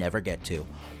thought we'd never get to.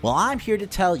 Well, I'm here to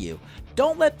tell you,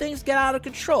 don't let things get out of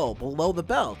control below the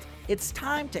belt. It's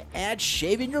time to add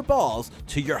shaving your balls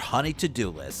to your honey to-do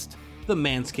list. The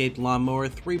Manscaped Lawnmower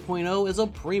 3.0 is a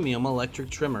premium electric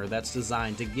trimmer that's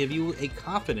designed to give you a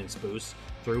confidence boost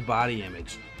through body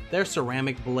image. Their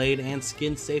ceramic blade and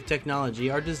skin-safe technology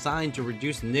are designed to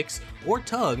reduce nicks or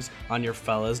tugs on your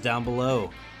fellas down below.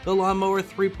 The Lawnmower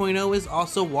 3.0 is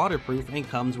also waterproof and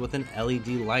comes with an LED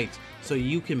light, so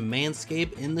you can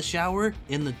manscape in the shower,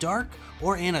 in the dark,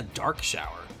 or in a dark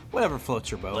shower. Whatever floats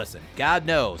your boat. Listen, God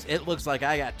knows, it looks like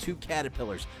I got 2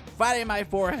 caterpillars fighting my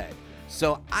forehead.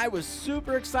 So I was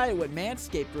super excited when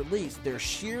Manscaped released their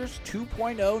Shears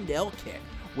 2.0 nail kit,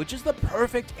 which is the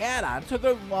perfect add-on to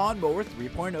their Lawnmower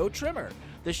 3.0 trimmer.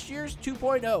 The Shears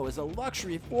 2.0 is a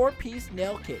luxury 4-piece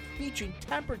nail kit featuring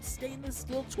tempered stainless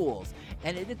steel tools,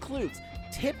 and it includes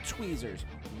tip tweezers,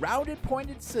 rounded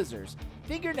pointed scissors,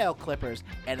 fingernail clippers,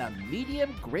 and a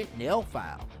medium grit nail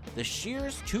file. The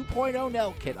Shears 2.0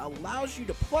 nail kit allows you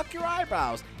to pluck your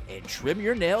eyebrows and trim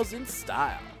your nails in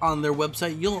style. On their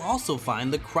website, you'll also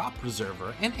find the Crop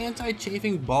Preserver, an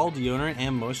anti-chafing ball deodorant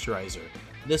and moisturizer.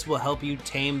 This will help you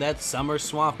tame that summer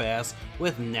swamp ass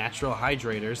with natural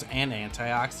hydrators and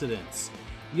antioxidants.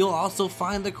 You'll also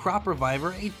find the Crop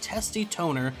Reviver, a testy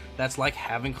toner that's like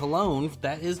having cologne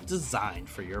that is designed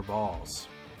for your balls.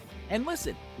 And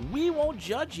listen, we won't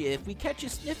judge you if we catch you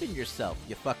sniffing yourself,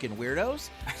 you fucking weirdos.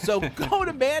 So go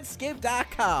to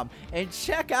manscaped.com and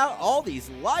check out all these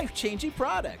life-changing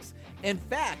products. In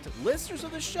fact, listeners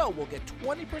of the show will get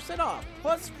 20% off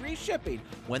plus free shipping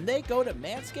when they go to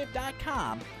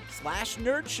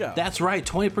manscaped.com/nerdshow. That's right,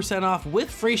 20% off with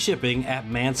free shipping at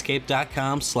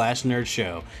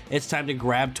manscaped.com/nerdshow. It's time to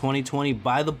grab 2020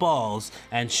 by the balls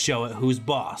and show it who's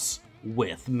boss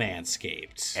with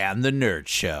Manscaped. And the Nerd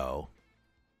Show.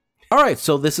 All right,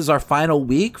 so this is our final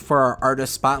week for our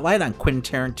artist spotlight on Quentin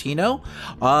Tarantino.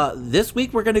 This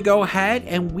week we're going to go ahead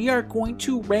and we are going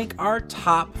to rank our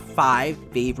top 5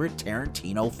 favorite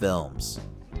Tarantino films.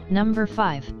 Number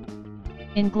 5.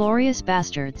 Inglourious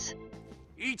Bastards.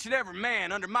 Each and every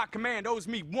man under my command owes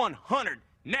me 100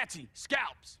 Nazi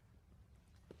scalps.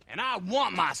 And I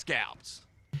want my scalps.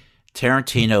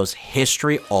 Tarantino's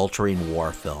history-altering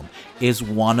war film is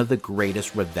one of the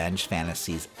greatest revenge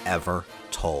fantasies ever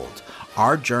told.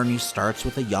 Our journey starts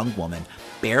with a young woman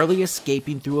barely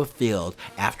escaping through a field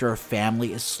after her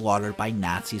family is slaughtered by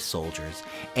Nazi soldiers,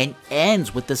 and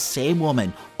ends with the same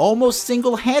woman almost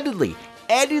single-handedly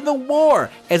ending the war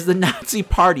as the Nazi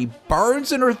party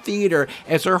burns in her theater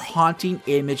as her haunting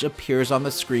image appears on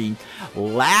the screen,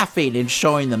 laughing and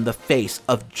showing them the face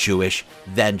of Jewish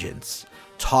vengeance.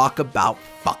 Talk about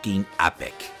fucking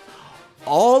epic.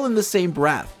 All in the same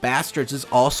breath, Bastards is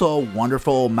also a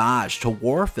wonderful homage to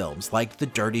war films like The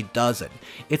Dirty Dozen.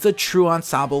 It's a true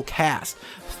ensemble cast,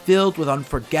 filled with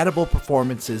unforgettable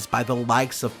performances by the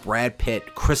likes of Brad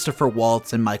Pitt, Christopher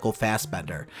Waltz, and Michael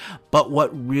Fassbender. But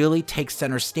what really takes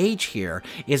center stage here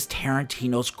is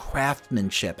Tarantino's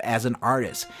craftsmanship as an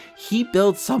artist. He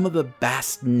builds some of the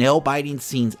best nail-biting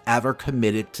scenes ever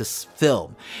committed to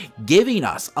film, giving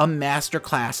us a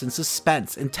masterclass in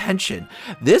suspense and tension.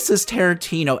 This is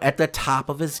Tarantino at the top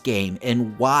of his game,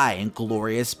 and why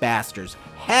Inglourious Bastards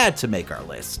had to make our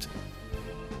list.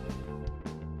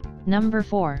 Number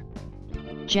 4.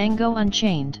 Django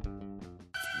Unchained.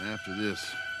 And after this,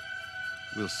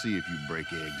 we'll see if you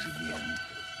break eggs again.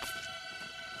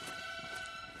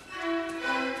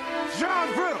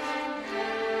 John Brittle!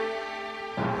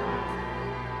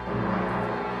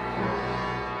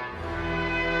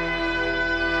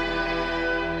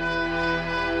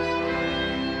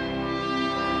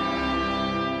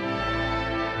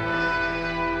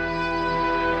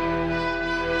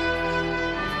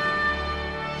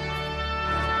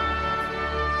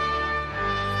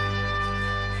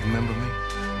 Remember me?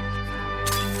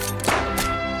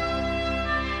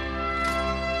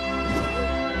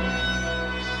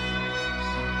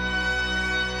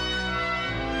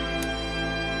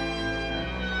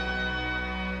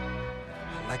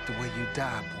 I like the way you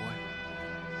die, boy.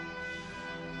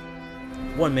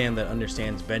 One man that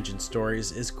understands vengeance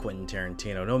stories is Quentin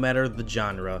Tarantino. No matter the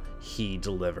genre, he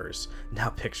delivers. Now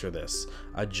picture this.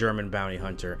 A German bounty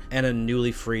hunter and a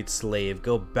newly freed slave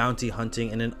go bounty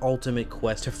hunting in an ultimate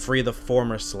quest to free the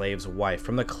former slave's wife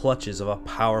from the clutches of a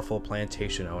powerful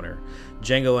plantation owner.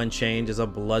 Django Unchained is a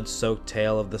blood-soaked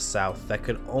tale of the South that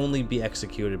could only be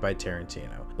executed by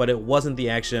Tarantino. But it wasn't the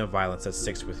action and violence that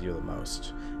sticks with you the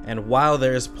most. And while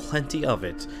there is plenty of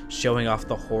it, showing off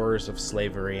the horrors of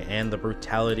slavery and the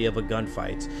brutality of a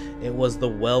gunfight, it was the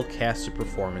well-casted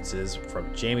performances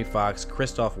from Jamie Foxx,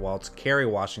 Christoph Waltz, Kerry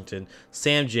Washington,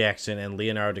 Sam Jackson, and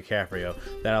Leonardo DiCaprio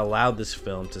that allowed this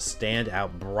film to stand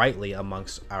out brightly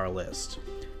amongst our list.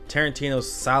 Tarantino's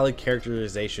solid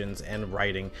characterizations and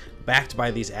writing, backed by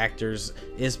these actors,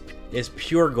 is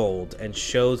pure gold and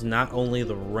shows not only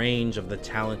the range of the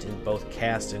talent in both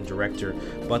cast and director,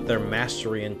 but their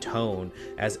mastery and tone,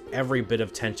 as every bit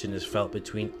of tension is felt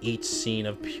between each scene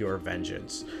of pure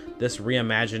vengeance. This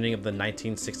reimagining of the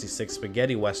 1966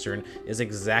 spaghetti western is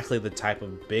exactly the type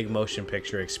of big motion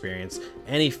picture experience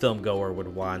any film goer would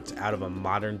want out of a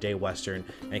modern day western,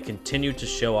 and continue to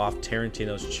show off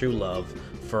Tarantino's true love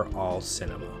for all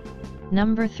cinema.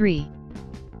 Number 3.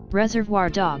 Reservoir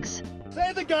Dogs.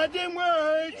 Say the goddamn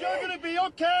words, you're gonna be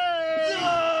okay!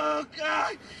 Oh,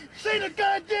 God! Say the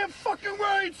goddamn fucking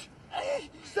words!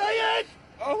 Say it!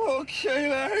 Oh, okay,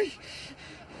 Larry.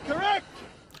 Correct!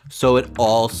 So it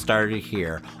all started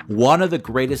here. One of the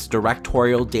greatest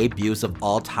directorial debuts of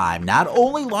all time not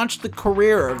only launched the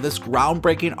career of this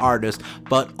groundbreaking artist,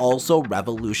 but also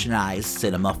revolutionized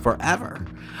cinema forever.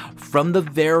 From the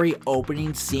very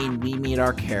opening scene, we meet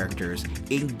our characters,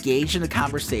 engage in a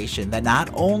conversation that not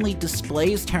only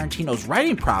displays Tarantino's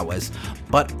writing prowess,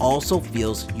 but also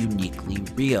feels uniquely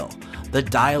real. The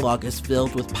dialogue is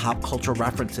filled with pop culture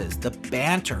references. The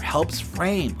banter helps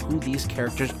frame who these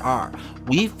characters are.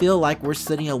 We feel like we're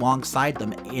sitting alongside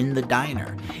them in the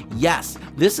diner. Yes,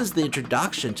 this is the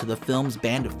introduction to the film's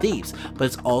Band of Thieves, but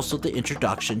it's also the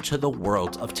introduction to the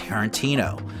world of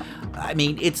Tarantino. I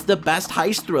mean, it's the best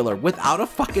heist thriller without a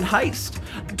fucking heist.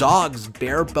 Dog's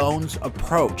bare bones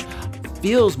approach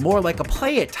feels more like a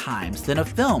play at times than a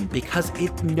film because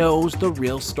it knows the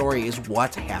real story is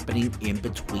what's happening in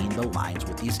between the lines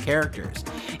with these characters.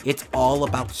 It's all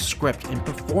about script and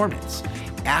performance.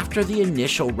 After the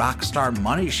initial rock star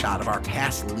money shot of our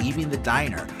cast leaving the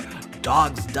diner,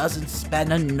 Dogs doesn't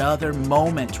spend another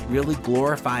moment really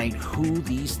glorifying who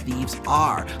these thieves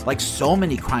are, like so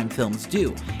many crime films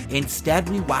do. Instead,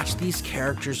 we watch these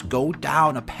characters go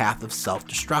down a path of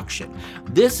self-destruction.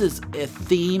 This is a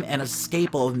theme and a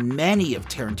staple of many of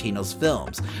Tarantino's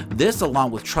films. This, along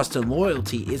with trust and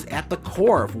loyalty, is at the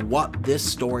core of what this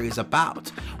story is about.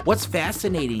 What's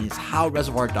fascinating is how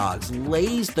Reservoir Dogs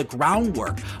lays the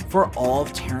groundwork for all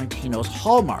of Tarantino's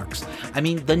hallmarks. I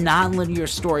mean, the non-linear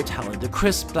storytelling, the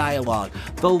crisp dialogue,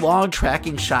 the long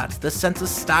tracking shots, the sense of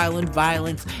style and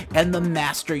violence, and the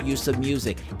master use of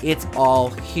music. It's all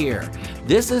here.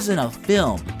 This isn't a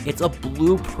film, it's a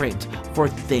blueprint for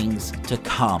things to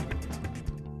come.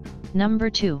 Number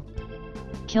 2.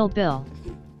 Kill Bill.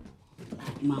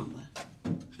 Black Mamba.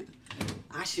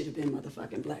 I should have been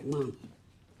motherfucking Black Mamba.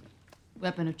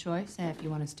 Weapon of choice? If you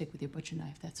want to stick with your butcher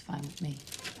knife, that's fine with me.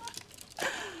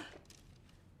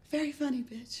 Very funny,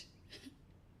 bitch.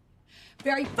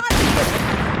 Very funny!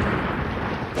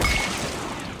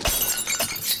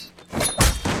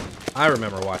 I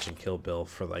remember watching Kill Bill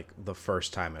for like the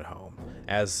first time at home.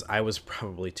 As I was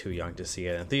probably too young to see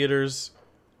it in theaters,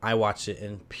 I watched it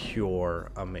in pure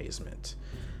amazement.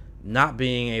 Not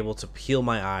being able to peel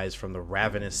my eyes from the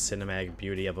ravenous cinematic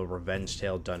beauty of a revenge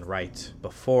tale done right.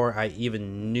 Before I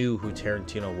even knew who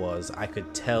Tarantino was, I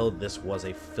could tell this was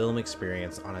a film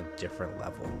experience on a different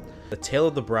level. The tale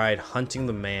of the bride hunting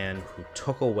the man who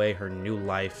took away her new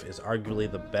life is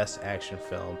arguably the best action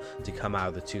film to come out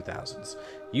of the 2000s.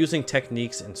 Using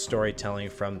techniques and storytelling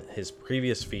from his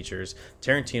previous features,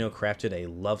 Tarantino crafted a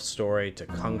love story to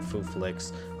kung fu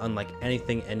flicks unlike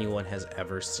anything anyone has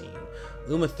ever seen.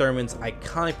 Uma Thurman's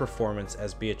iconic performance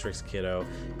as Beatrix Kiddo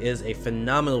is a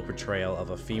phenomenal portrayal of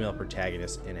a female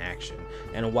protagonist in action,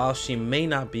 and while she may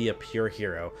not be a pure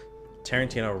hero,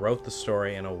 Tarantino wrote the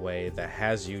story in a way that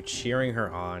has you cheering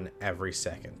her on every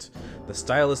second. The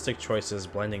stylistic choices,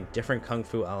 blending different kung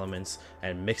fu elements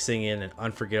and mixing in an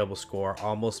unforgettable score,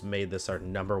 almost made this our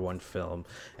 #1 film,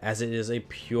 as it is a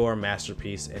pure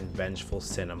masterpiece in vengeful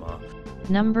cinema.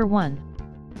 Number 1.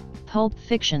 Pulp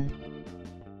Fiction.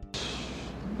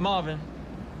 Marvin,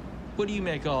 what do you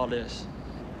make of all this?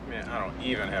 Man, I don't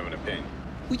even have an opinion.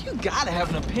 Well, you gotta have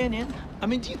an opinion. I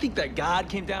mean, do you think that God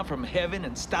came down from heaven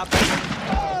and stopped us?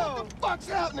 Oh, what the fuck's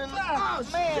happening? Oh,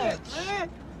 man, shit, man.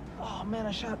 Oh, man,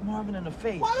 I shot Marvin in the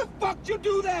face. Why the fuck you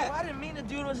do that? Well, I didn't mean to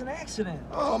do it. It was an accident.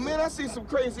 Oh, man, I seen some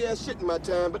crazy-ass shit in my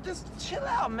time, but this... Chill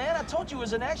out, man. I told you it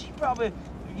was an accident.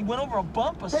 You went over a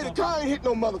bump or something. Hey, the car ain't hit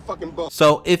no motherfucking bump.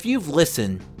 So, if you've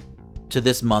listened to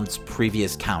this month's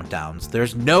previous countdowns,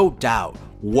 there's no doubt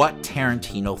what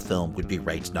Tarantino film would be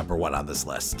ranked #1 on this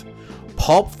list.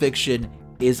 Pulp Fiction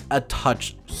is a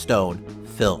touchstone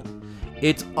film.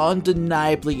 It's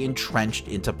undeniably entrenched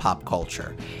into pop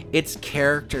culture. Its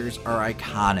characters are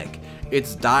iconic.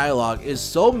 Its dialogue is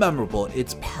so memorable,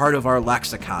 it's part of our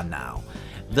lexicon now.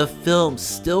 The film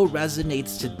still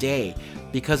resonates today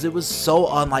because it was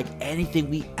so unlike anything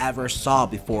we ever saw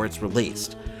before its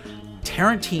release.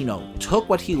 Tarantino took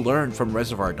what he learned from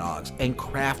Reservoir Dogs and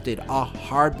crafted a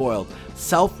hard-boiled,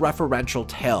 self-referential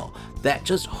tale that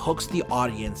just hooks the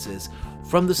audiences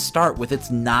from the start with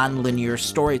its non-linear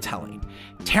storytelling.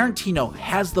 Tarantino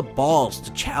has the balls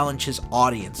to challenge his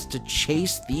audience to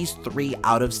chase these three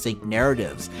out-of-sync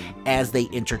narratives as they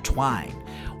intertwine.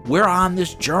 We're on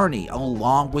this journey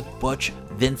along with Butch,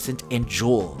 Vincent, and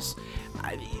Jules.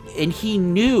 And he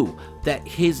knew that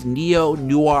his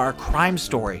neo-noir crime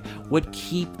story would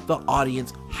keep the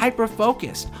audience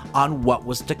hyper-focused on what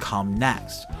was to come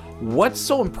next. What's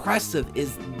so impressive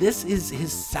is this is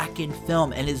his second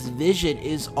film and his vision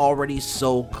is already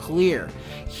so clear.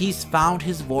 He's found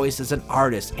his voice as an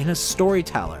artist and a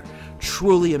storyteller.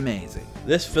 Truly amazing.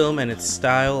 This film and its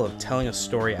style of telling a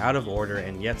story out of order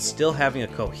and yet still having a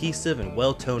cohesive and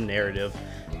well-toned narrative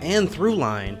and through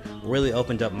line really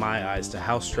opened up my eyes to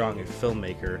how strong a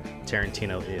filmmaker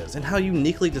Tarantino is and how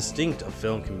uniquely distinct a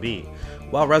film can be.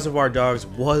 While Reservoir Dogs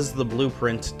was the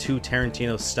blueprint to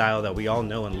Tarantino's style that we all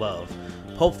know and love,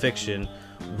 Pulp Fiction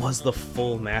was the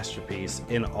full masterpiece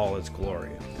in all its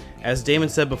glory. As Damon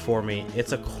said before me,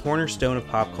 it's a cornerstone of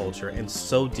pop culture and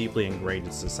so deeply ingrained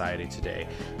in society today.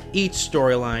 Each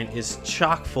storyline is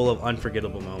chock full of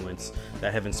unforgettable moments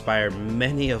that have inspired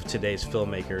many of today's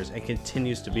filmmakers and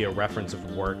continues to be a reference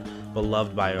of work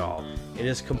beloved by all. It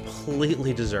is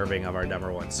completely deserving of our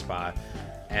 #1 spot,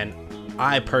 and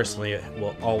I personally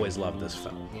will always love this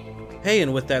film. Hey,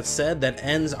 and with that said, that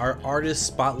ends our artist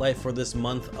spotlight for this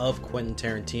month of Quentin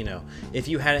Tarantino. If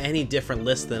you had any different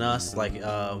list than us, like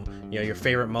your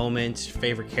favorite moment,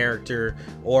 favorite character,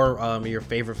 or your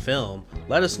favorite film,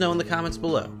 let us know in the comments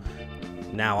below.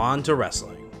 Now on to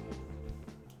wrestling.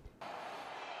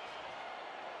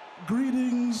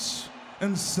 Greetings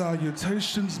and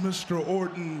salutations, Mr.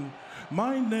 Orton.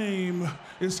 My name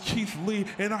is Keith Lee,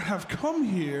 and I have come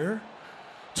here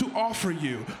to offer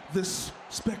you this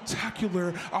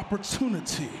spectacular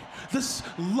opportunity, this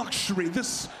luxury,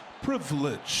 this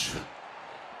privilege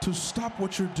to stop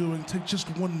what you're doing, take just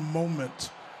one moment,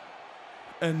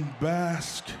 and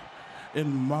bask in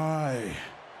my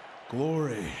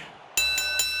glory.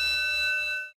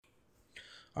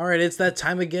 All right, it's that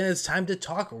time again. It's time to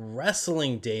talk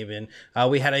wrestling, Damon.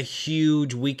 We had a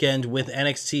huge weekend with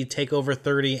NXT Takeover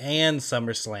 30 and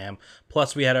SummerSlam.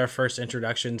 Plus, we had our first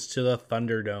introductions to the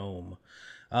Thunderdome.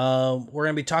 We're going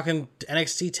to be talking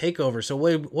NXT Takeover. So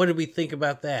what did we think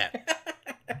about that?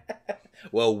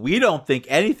 Well, we don't think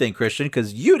anything, Christian,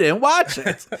 because you didn't watch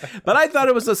it. But I thought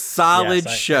it was a solid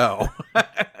show.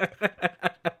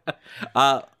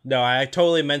 No, I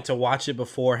totally meant to watch it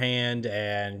beforehand,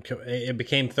 and it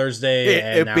became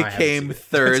Thursday. It became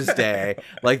Thursday.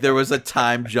 Like there was a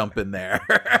time jump in there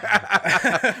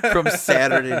from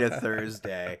Saturday to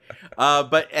Thursday.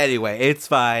 But anyway, it's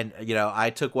fine.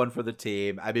 I took one for the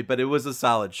team. I mean, but it was a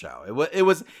solid show. It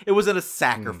wasn't a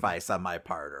sacrifice on my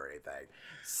part or anything.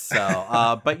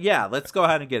 So, but yeah, let's go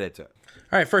ahead and get into it.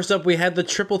 All right, first up, we had the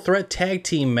triple threat tag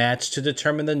team match to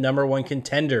determine the #1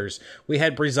 contenders. We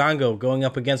had Breezango going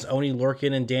up against Oney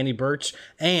Lorcan and Danny Burch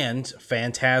and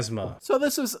Phantasma. So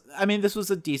this was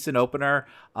a decent opener.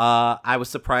 I was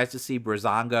surprised to see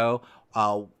Breezango,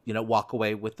 walk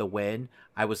away with the win.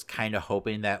 I was kind of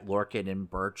hoping that Lorcan and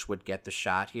Burch would get the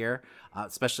shot here,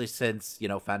 especially since,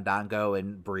 Fandango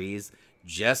and Breeze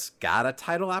just got a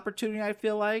title opportunity, I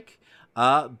feel like.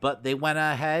 But they went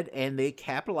ahead and they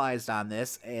capitalized on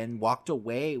this and walked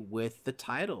away with the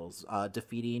titles,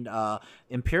 defeating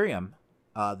Imperium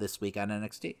this week on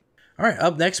NXT. All right,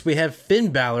 up next we have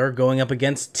Finn Balor going up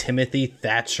against Timothy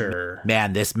Thatcher.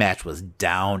 Man, this match was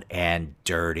down and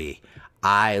dirty.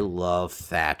 I love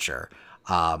Thatcher.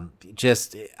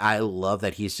 I love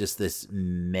that he's just this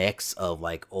mix of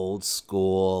like old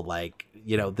school,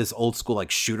 this old school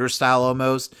like shooter style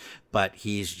almost, but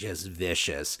he's just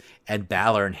vicious. And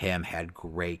Balor and him had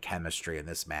great chemistry in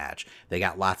this match. They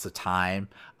got lots of time.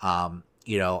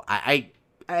 It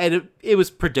was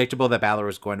predictable that Balor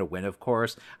was going to win, of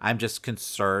course. I'm just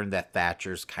concerned that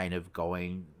Thatcher's kind of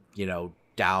going,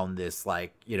 down this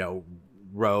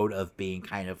road of being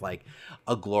kind of like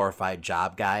a glorified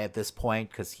job guy at this point,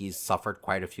 because he's suffered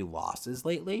quite a few losses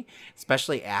lately,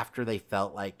 especially after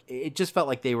it just felt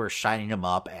like they were shining him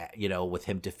up with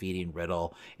him defeating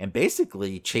Riddle and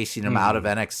basically chasing him out of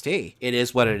NXT. It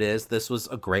is what it is. This was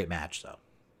a great match though.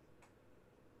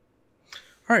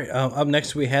 All right, up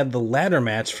next we had the ladder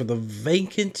match for the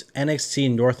vacant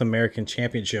NXT North American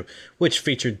Championship, which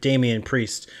featured Damian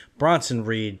Priest, Bronson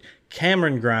Reed,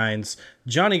 Cameron Grimes,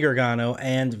 Johnny Gargano,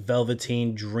 and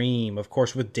Velveteen Dream, of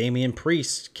course, with Damian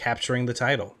Priest capturing the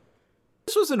title.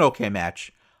 This was an okay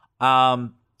match.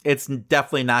 It's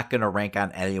definitely not going to rank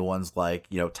on anyone's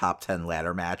top 10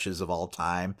 ladder matches of all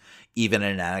time, even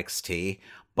in NXT.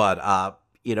 But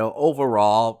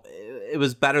overall, it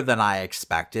was better than I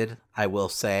expected, I will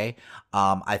say.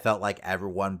 I felt like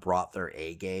everyone brought their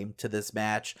A game to this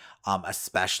match,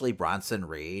 especially Bronson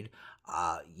Reed.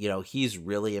 He's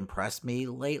really impressed me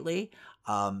lately.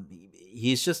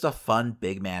 He's just a fun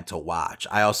big man to watch.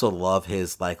 I also love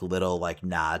his little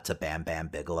nod to Bam Bam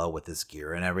Bigelow with his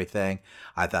gear and everything.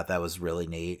 I thought that was really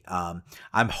neat. I'm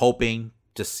hoping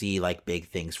to see big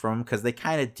things from him, because they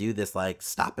kind of do this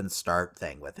stop and start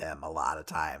thing with him a lot of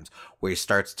times, where he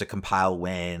starts to compile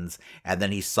wins and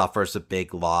then he suffers a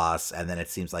big loss and then it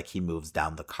seems like he moves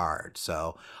down the card.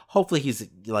 So hopefully he's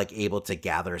able to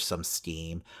gather some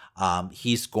steam.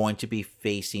 He's going to be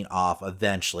facing off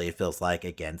eventually, it feels like,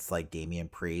 against Damian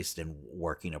Priest and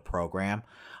working a program,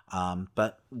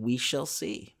 but we shall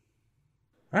see.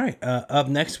 All right, up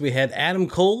next we had Adam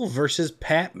Cole versus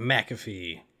Pat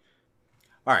McAfee.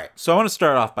 All right, so I want to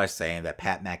start off by saying that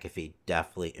Pat McAfee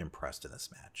definitely impressed in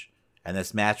this match. And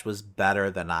this match was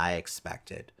better than I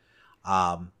expected.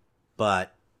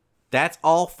 But That's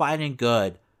all fine and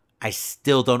good. I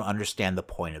still don't understand the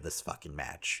point of this fucking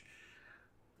match.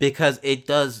 Because it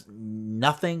does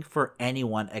nothing for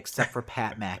anyone except for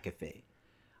Pat McAfee.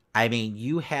 I mean,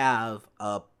 you have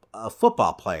a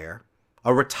football player,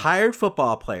 a retired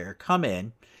football player, come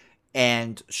in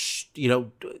and,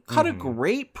 cut a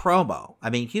great promo. I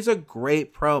mean, he's a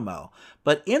great promo.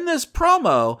 But in this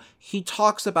promo, he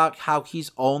talks about how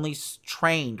he's only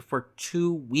trained for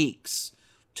 2 weeks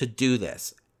to do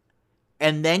this.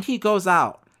 And then he goes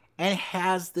out and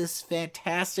has this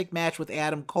fantastic match with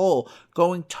Adam Cole,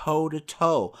 going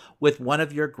toe-to-toe with one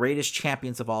of your greatest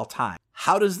champions of all time.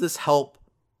 How does this help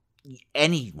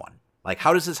anyone? Like,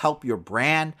 how does this help your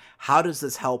brand? How does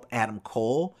this help Adam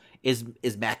Cole? Is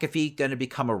McAfee going to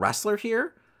become a wrestler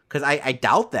here? Because I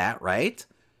doubt that, right?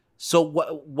 So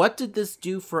what did this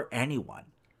do for anyone?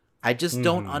 I just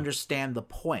don't understand the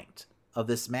point of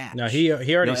this match. No, he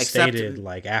already stated,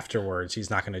 like, afterwards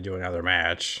he's not going to do another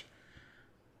match.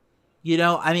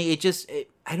 I mean,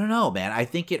 I don't know, man. I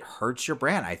think it hurts your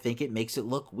brand. I think it makes it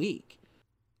look weak.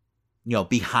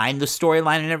 Behind the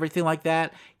storyline and everything like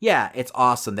that, yeah, it's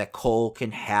awesome that Cole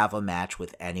can have a match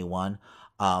with anyone.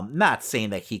 Not saying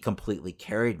that he completely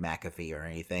carried McAfee or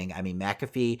anything. I mean,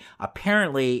 McAfee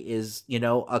apparently is,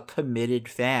 a committed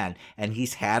fan, and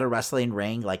he's had a wrestling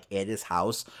ring like at his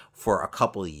house for a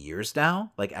couple of years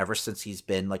now, like ever since he's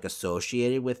been like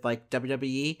associated with like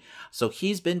WWE. So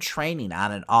he's been training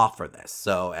on and off for this.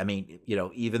 So, I mean,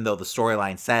 even though the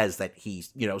storyline says that he,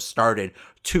 started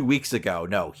 2 weeks ago,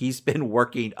 no, he's been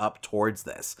working up towards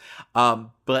this.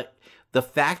 But the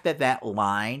fact that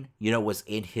line, was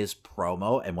in his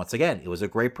promo, and once again, it was a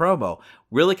great promo,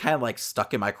 really kind of like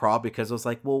stuck in my craw, because I was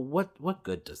like, well, what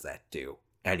good does that do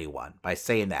anyone by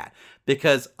saying that?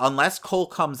 Because unless Cole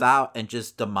comes out and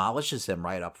just demolishes him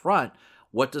right up front,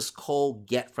 what does Cole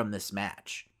get from this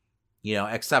match?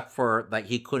 Except for like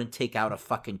he couldn't take out a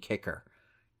fucking kicker.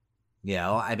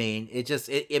 I mean,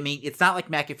 it's not like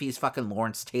McAfee's fucking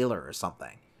Lawrence Taylor or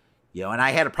something. And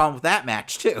I had a problem with that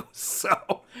match too.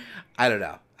 So I don't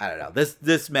know.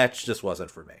 This match just wasn't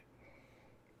for me.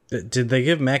 Did they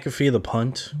give McAfee the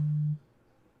punt?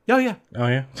 Oh yeah. Oh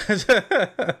yeah.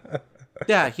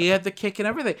 Yeah, he had the kick and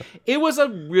everything. It was a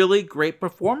really great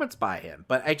performance by him,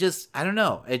 but I don't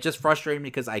know. It just frustrated me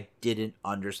because I didn't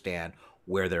understand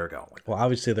where they were going. Well,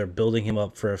 obviously they're building him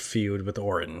up for a feud with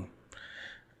Orton.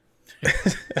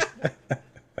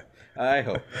 I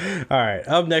hope. All right.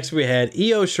 Up next, we had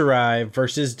Io Shirai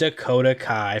versus Dakota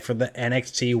Kai for the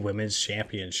NXT Women's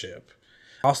Championship.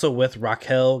 Also with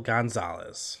Raquel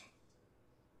Gonzalez.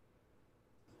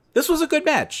 This was a good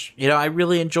match. I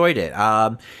really enjoyed it.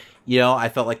 I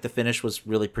felt like the finish was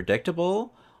really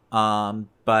predictable.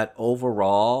 But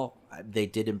overall, they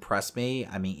did impress me.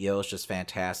 I mean, Io is just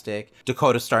fantastic.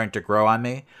 Dakota's starting to grow on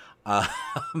me.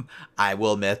 I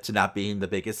will admit to not being the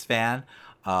biggest fan.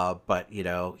 But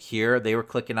here they were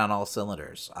clicking on all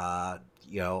cylinders. I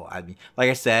mean, like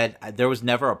I said, there was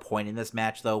never a point in this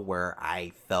match though where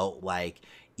I felt like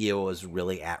Io was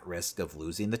really at risk of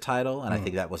losing the title, and I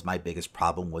think that was my biggest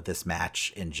problem with this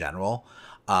match in general.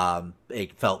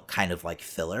 It felt kind of like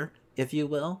filler, if you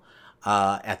will.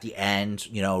 At the end,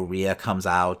 Rhea comes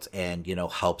out and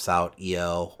helps out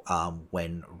Io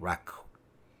when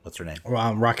what's her name?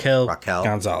 Raquel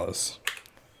Gonzalez.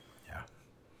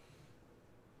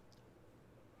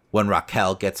 When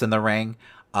Raquel gets in the ring.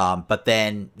 But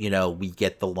then, we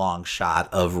get the long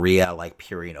shot of Rhea like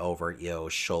peering over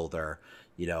Io's shoulder,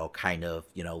 kind of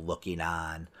looking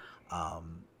on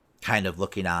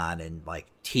and like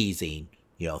teasing,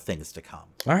 things to come.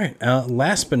 All right.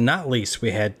 Last but not least,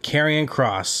 we had Karrion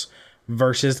Kross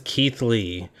versus Keith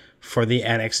Lee for the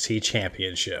NXT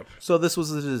Championship. So this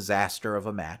was a disaster of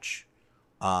a match.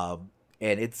 And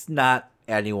it's not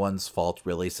anyone's fault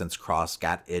really, since Kross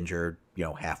got injured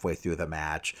halfway through the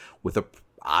match with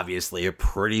obviously a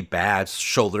pretty bad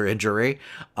shoulder injury.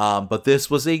 But this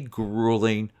was a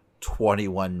grueling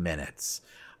 21 minutes,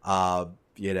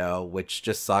 which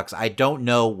just sucks. I don't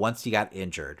know, once he got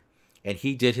injured, and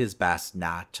he did his best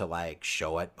not to like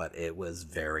show it, but it was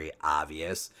very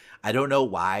obvious. I don't know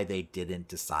why they didn't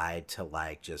decide to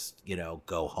like just,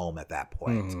 go home at that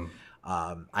point.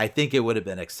 I think it would have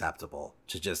been acceptable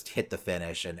to just hit the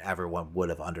finish and everyone would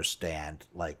have understand,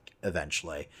 like,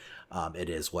 eventually. It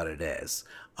is what it is.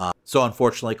 So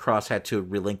unfortunately, Kross had to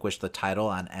relinquish the title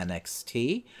on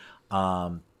NXT,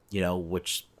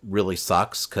 which really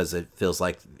sucks because it feels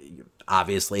like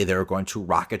obviously they're going to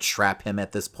rocket strap him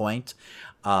at this point.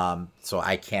 So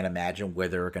I can't imagine where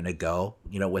they're going to go,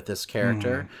 with this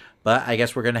character. But I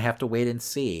guess we're going to have to wait and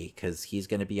see because he's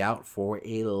going to be out for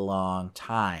a long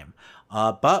time.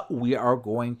 But we are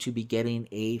going to be getting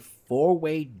a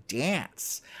 4-way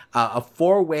dance, a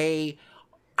 4-way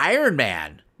Iron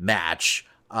Man match.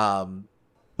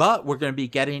 But we're going to be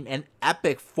getting an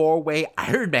epic 4-way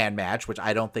Iron Man match, which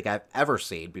I don't think I've ever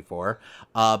seen before,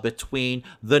 between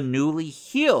the newly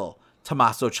heel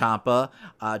Tommaso Ciampa,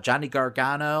 Johnny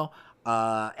Gargano,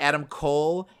 Adam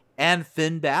Cole, and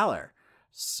Finn Balor.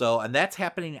 So, and that's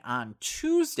happening on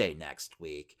Tuesday next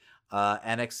week.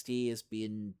 NXT is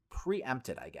being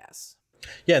preempted, I guess.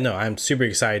 Yeah, no, I'm super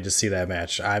excited to see that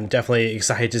match. I'm definitely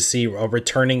excited to see a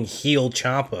returning heel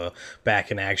Ciampa back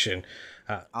in action.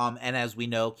 And as we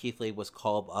know, Keith Lee was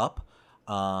called up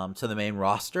to the main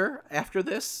roster after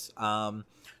this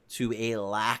to a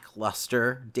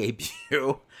lackluster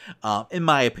debut, in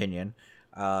my opinion.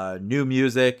 New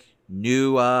music,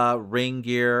 new ring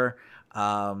gear.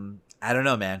 I don't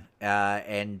know, man.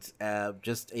 And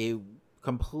just a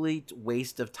complete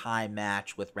waste of time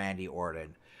match with Randy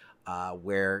Orton,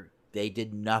 where they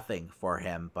did nothing for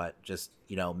him but just,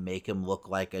 make him look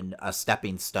like a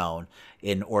stepping stone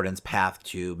in Orton's path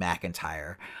to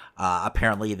McIntyre.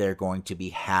 Apparently, they're going to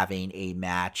be having a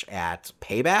match at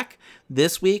Payback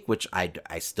this week, which I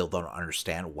still don't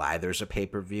understand why there's a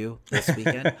pay-per-view this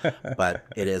weekend, but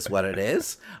it is what it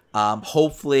is.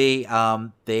 Hopefully,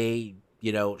 they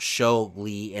show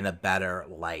Lee in a better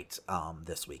light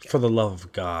this weekend. For the love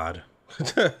of God.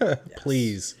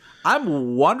 Please.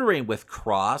 I'm wondering with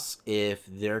Cross if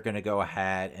they're going to go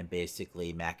ahead and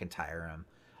basically McIntyre him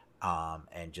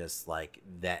and just like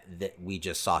that we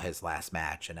just saw his last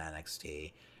match in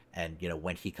NXT. And,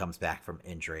 when he comes back from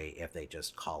injury, if they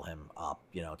just call him up,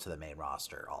 to the main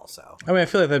roster also. I mean, I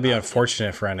feel like that'd be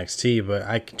unfortunate for NXT, but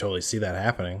I can totally see that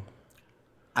happening.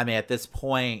 I mean, at this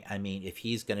point, if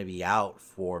he's going to be out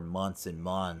for months and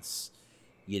months,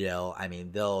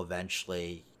 they'll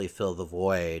eventually fill the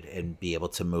void and be able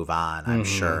to move on, I'm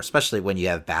sure. Especially when you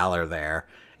have Balor there.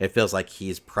 It feels like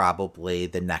he's probably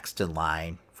the next in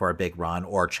line for a big run,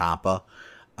 or Ciampa.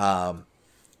 And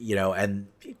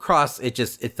Cross,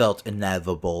 it felt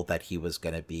inevitable that he was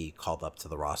going to be called up to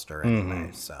the roster anyway.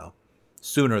 So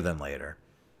sooner than later.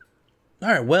 All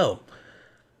right, well,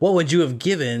 what would you have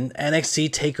given NXT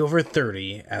TakeOver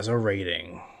 30 as a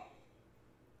rating?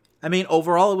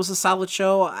 Overall, it was a solid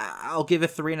show. I'll give it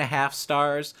 3.5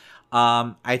 stars.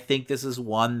 I think this is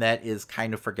one that is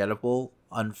kind of forgettable,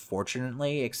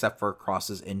 unfortunately, except for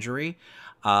Cross's injury.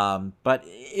 But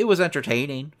it was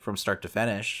entertaining from start to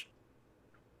finish.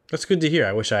 That's good to hear.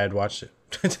 I wish I had watched it.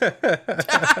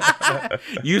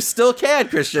 You still can,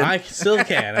 Christian. I still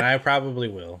can, and I probably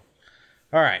will.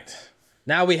 All right.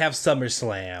 Now we have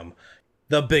SummerSlam,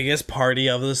 the biggest party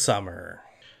of the summer.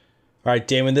 All right,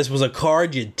 Damon, this was a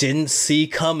card you didn't see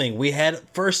coming. We had,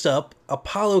 first up,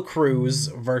 Apollo Crews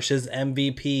versus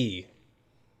MVP.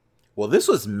 Well, this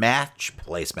was match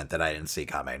placement that I didn't see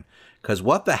coming. Because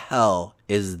what the hell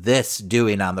is this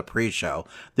doing on the pre-show?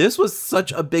 This was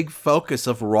such a big focus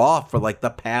of Raw for like the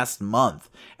past month.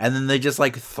 And then they just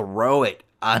throw it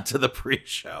onto the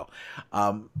pre-show.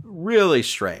 Really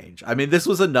strange. This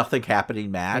was a nothing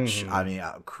happening match.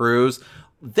 Crews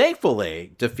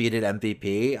thankfully defeated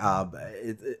MVP.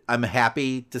 I'm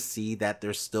happy to see that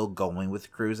they're still going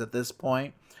with Crews at this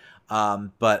point.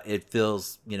 But it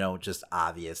feels, just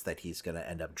obvious that he's going to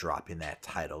end up dropping that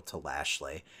title to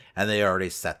Lashley. And they already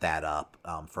set that up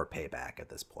for Payback at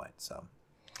this point. So,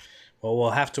 well,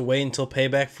 we'll have to wait until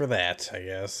Payback for that, I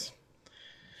guess.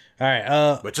 All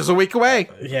right. Which is a week away.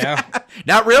 Yeah.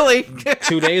 Not really.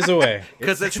 2 days away.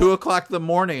 Because it's 2:00 in the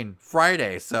morning,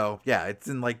 Friday. So, yeah, it's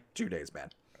in 2 days, man.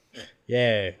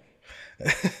 Yay.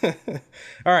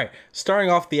 All right. Starting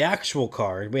off the actual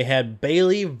card, we had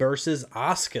Bayley versus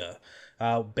Asuka.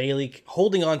 Bayley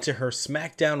holding on to her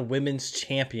SmackDown Women's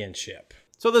Championship.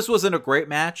 So this wasn't a great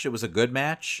match. It was a good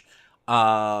match.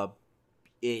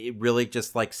 It really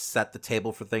just set the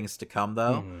table for things to come,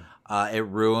 though. It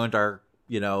ruined our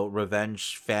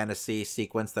revenge fantasy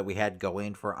sequence that we had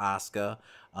going for Asuka,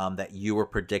 that you were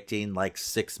predicting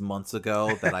 6 months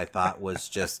ago that I thought was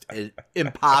just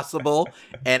impossible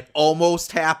and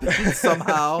almost happened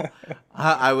somehow.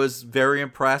 I was very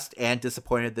impressed and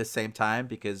disappointed at the same time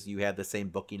because you had the same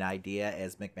booking idea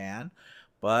as McMahon.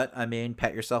 But,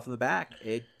 pat yourself in the back.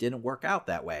 It didn't work out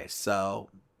that way. So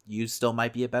you still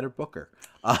might be a better booker.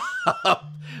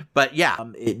 But yeah,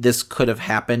 this could have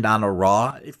happened on a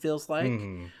Raw, it feels like.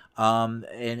 And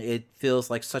it feels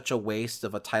like such a waste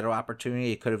of a title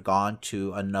opportunity. It could have gone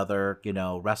to another,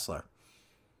 wrestler.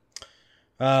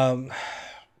 The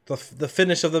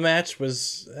finish of the match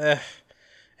was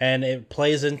and it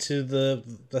plays into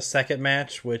the second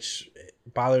match, which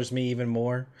bothers me even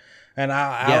more. And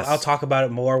I'll talk about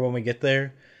it more when we get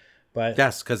there. But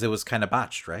yes, because it was kind of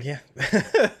botched, right? Yeah.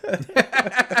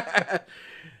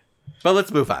 But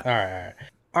let's move on. All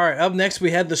right. Up next,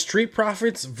 we had the Street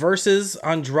Profits versus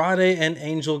Andrade and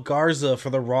Angel Garza for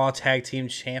the Raw Tag Team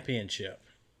Championship.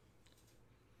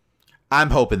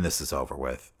 I'm hoping this is over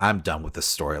with. I'm done with the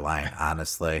storyline,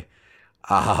 honestly.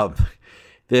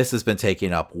 This has been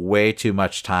taking up way too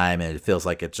much time, and it feels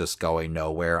like it's just going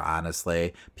nowhere,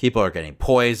 honestly. People are getting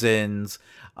poisons.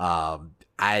 I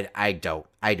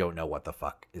don't know what the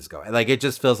fuck is going. Like, it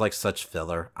just feels like such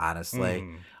filler, honestly.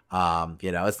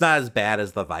 It's not as bad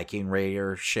as the Viking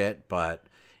Raider shit, but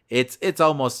it's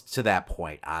almost to that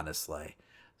point, honestly.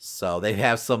 So they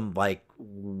have some like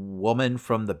woman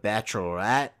from the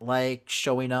Bachelorette like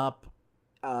showing up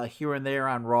here and there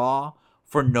on Raw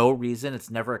for no reason.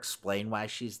 It's never explained why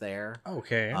she's there.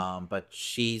 Okay. But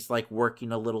she's like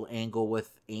working a little angle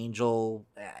with Angel.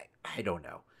 I don't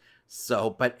know. So,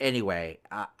 but anyway,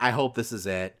 I hope this is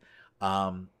it.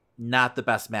 Not the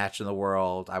best match in the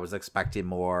world. I was expecting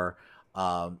more.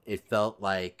 It felt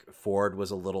like Ford was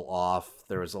a little off.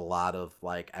 There was a lot of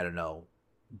like, I don't know,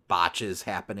 botches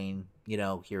happening,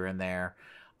 here and there.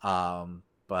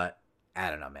 But I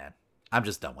don't know, man. I'm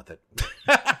just done with it.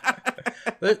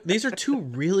 These are two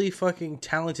really fucking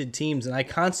talented teams, and I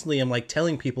constantly am like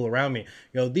telling people around me,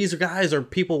 these guys are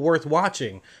people worth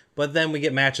watching. But then we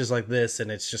get matches like this,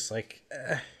 and it's just like,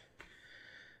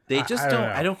 they just don't.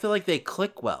 I don't feel like they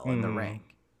click well in the ring.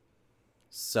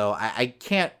 So I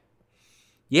can't.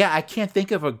 Yeah, I can't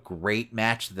think of a great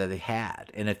match that they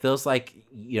had, and it feels like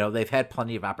they've had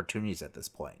plenty of opportunities at this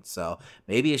point. So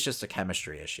maybe it's just a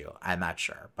chemistry issue. I'm not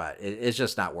sure, but it's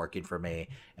just not working for me,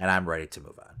 and I'm ready to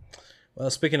move on. Well,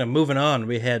 speaking of moving on,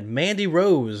 we had Mandy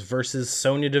Rose versus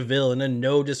Sonya Deville in a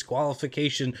no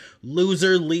disqualification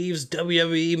loser leaves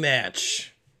WWE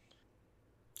match.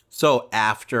 So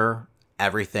after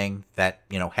everything that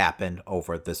happened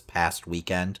over this past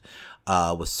weekend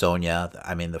with Sonya,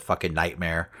 I mean the fucking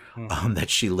nightmare that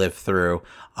she lived through,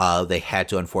 they had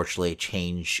to unfortunately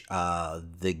change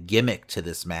the gimmick to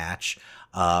this match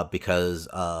because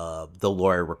the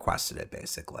lawyer requested it.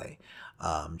 Basically,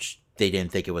 they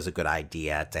didn't think it was a good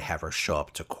idea to have her show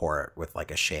up to court with like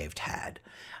a shaved head.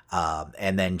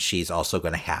 And then she's also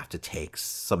going to have to take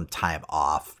some time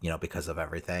off, because of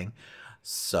everything.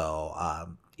 So,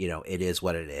 it is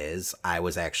what it is. I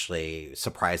was actually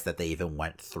surprised that they even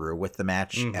went through with the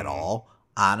match at all,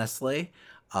 honestly.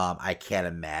 I can't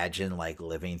imagine like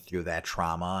living through that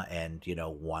trauma and,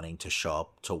 wanting to show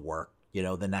up to work,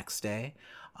 the next day.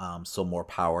 So more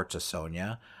power to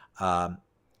Sonya.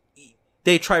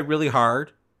 They tried really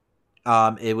hard.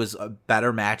 It was a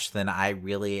better match than I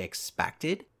really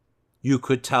expected. You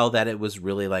could tell that it was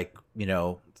really like,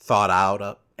 thought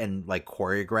out and like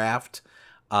choreographed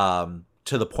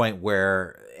to the point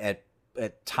where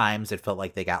at times it felt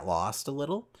like they got lost a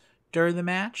little during the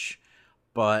match.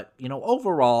 But,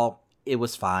 overall, it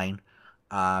was fine.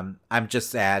 I'm just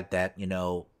sad that,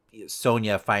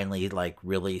 Sonya finally like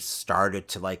really started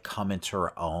to like come into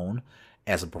her own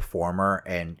as a performer,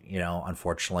 and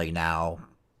unfortunately now,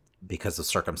 because of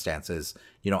circumstances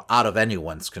out of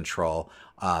anyone's control,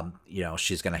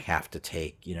 she's gonna have to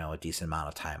take a decent amount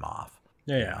of time off.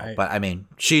 But I mean,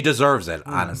 she deserves it,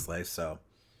 honestly. So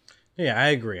yeah, I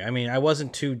agree. I mean, I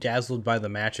wasn't too dazzled by the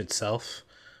match itself,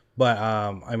 but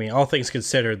I mean, all things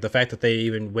considered, the fact that they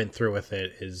even went through with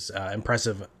it is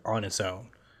impressive on its own.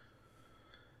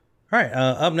 All right,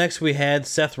 up next we had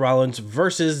Seth Rollins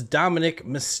versus Dominic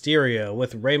Mysterio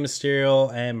with Rey Mysterio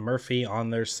and Murphy on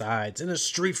their sides in a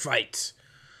street fight.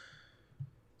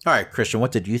 All right, Christian,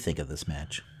 what did you think of this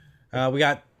match? We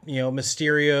got,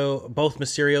 Mysterio, both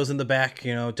Mysterios in the back,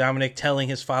 Dominic telling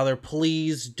his father,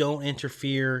 please don't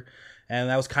interfere. And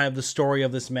that was kind of the story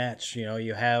of this match.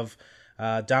 You have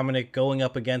Dominic going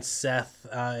up against Seth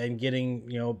and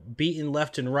getting, beaten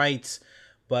left and right.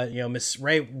 But, Miss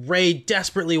Ray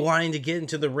desperately wanting to get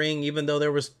into the ring, even though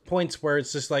there was points where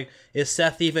it's just like, is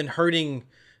Seth even hurting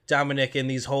Dominic in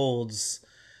these holds?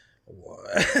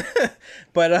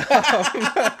 But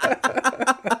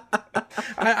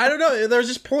I don't know. There's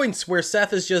just points where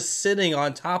Seth is just sitting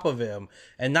on top of him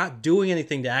and not doing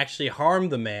anything to actually harm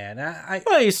the man.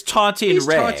 Well, he's taunting Ray. He's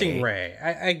taunting Ray.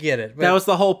 I get it. That was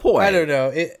the whole point. I don't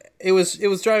know. It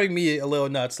was driving me a little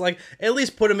nuts. Like, at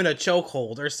least put him in a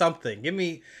chokehold or something. Give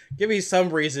me some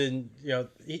reason.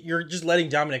 You're just letting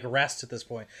Dominic rest at this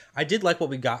point. I did like what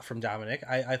we got from Dominic.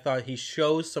 I thought he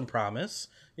shows some promise.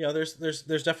 There's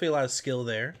definitely a lot of skill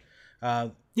there.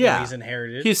 He's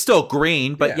inherited. He's still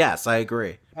green, but yes, I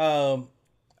agree.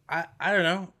 I don't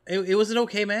know. It was an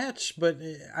okay match, but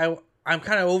I'm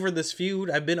kind of over this feud.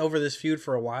 I've been over this feud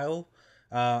for a while.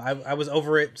 I was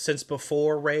over it since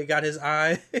before Ray got his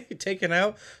eye taken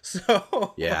out.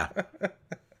 So yeah.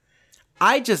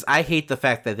 I hate the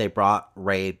fact that they brought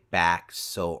Ray back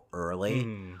so early.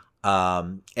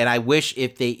 And I wish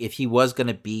if he was going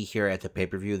to be here at the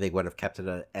pay-per-view, they would have kept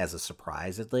it as a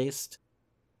surprise at least.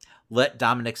 Let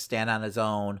Dominic stand on his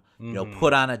own,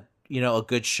 put on a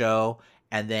good show.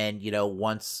 And then,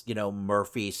 once,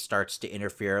 Murphy starts to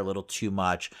interfere a little too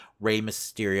much, Rey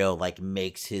Mysterio,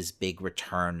 makes his big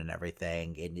return and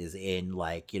everything and is in,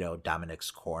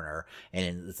 Dominic's corner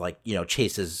and it's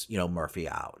chases, Murphy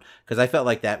out. Because I felt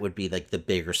like that would be, the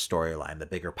bigger storyline, the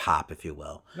bigger pop, if you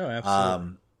will. No,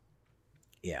 absolutely.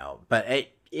 But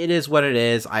it is what it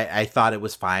is. I thought it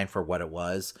was fine for what it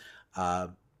was.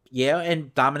 Yeah,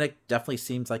 and Dominic definitely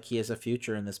seems like he has a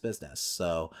future in this business.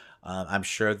 So I'm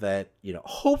sure that,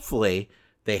 hopefully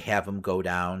they have him go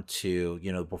down to,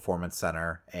 the Performance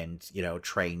Center and,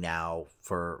 train now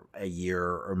for a year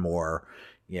or more,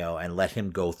 and let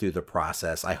him go through the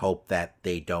process. I hope that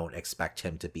they don't expect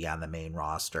him to be on the main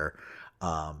roster,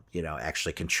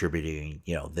 actually contributing,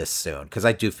 this soon. Because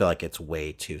I do feel like it's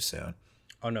way too soon.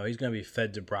 Oh, no, he's going to be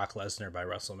fed to Brock Lesnar by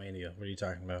WrestleMania. What are you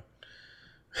talking about?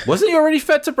 Wasn't he already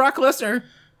fed to Brock Lesnar?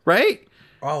 Right?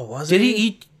 Oh, was he? Did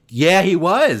he? Yeah, he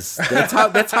was. That's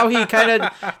how he kind of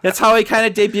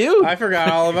debuted. I forgot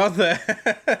all about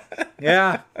that.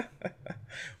 Yeah.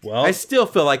 Well, I still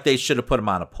feel like they should have put him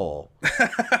on a pole.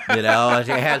 They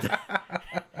had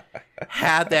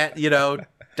that,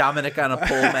 Dominic on a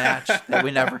pole match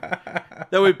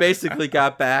that we basically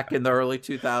got back in the early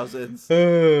 2000s.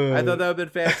 I thought that would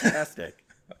have been fantastic.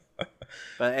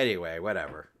 But anyway,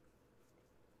 whatever.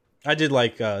 I did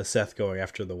like Seth going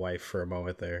after the wife for a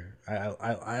moment there.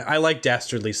 I like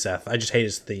Dastardly Seth. I just hate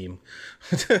his theme.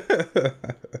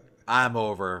 I'm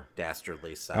over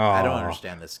Dastardly Seth. Aww. I don't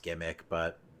understand this gimmick,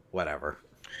 but whatever.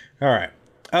 All right.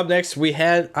 Up next, we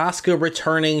had Asuka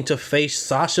returning to face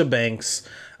Sasha Banks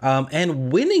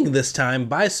and winning this time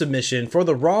by submission for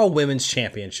the Raw Women's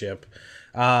Championship.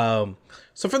 So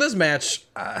for this match,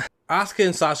 Asuka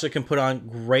and Sasha can put on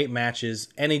great matches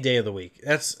any day of the week.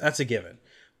 That's a given.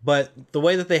 But the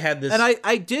way that they had this... And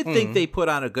I did think they put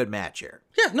on a good match here.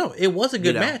 Yeah, no, it was a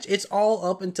good match. It's all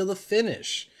up until the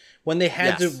finish. When they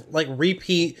had to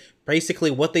repeat basically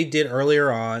what they did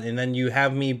earlier on, and then you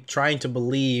have me trying to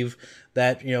believe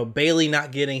that, Bayley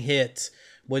not getting hit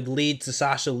would lead to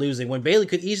Sasha losing, when Bayley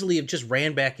could easily have just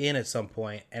ran back in at some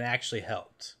point and actually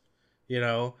helped.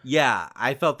 Yeah,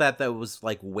 I felt that was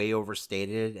way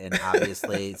overstated, and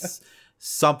obviously...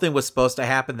 Something was supposed to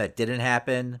happen that didn't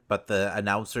happen, but the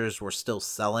announcers were still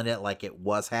selling it like it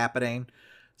was happening.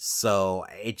 So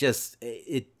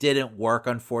it didn't work,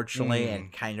 unfortunately,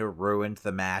 and kind of ruined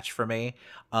the match for me.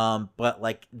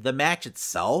 But the match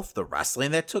itself, the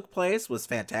wrestling that took place was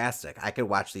fantastic. I could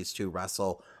watch these two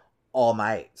wrestle all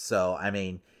night. So, I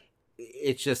mean,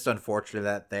 it's just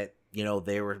unfortunate that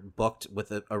they were booked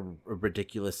with a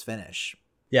ridiculous finish.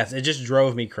 Yes, it just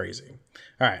drove me crazy.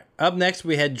 All right, up next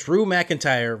we had Drew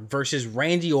McIntyre versus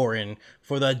Randy Orton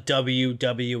for the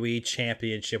WWE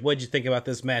Championship. What did you think about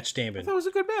this match, Damon? I thought it was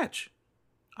a good match.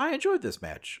 I enjoyed this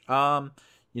match.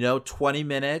 20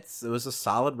 minutes. It was a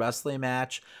solid wrestling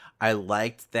match. I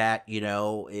liked that,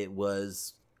 it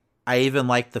was... I even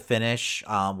liked the finish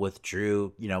with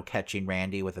Drew, catching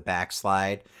Randy with a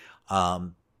backslide.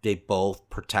 They both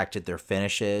protected their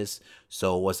finishes,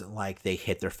 so it wasn't like they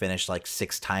hit their finish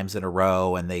 6 times in a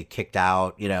row and they kicked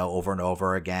out, over and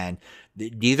over again.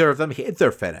 Neither of them hit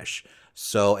their finish,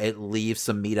 so it leaves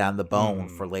some meat on the bone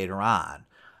for later on.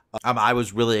 I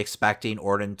was really expecting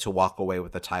Orton to walk away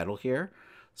with the title here,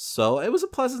 so it was a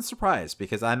pleasant surprise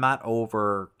because I'm not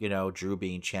over, Drew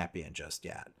being champion just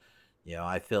yet.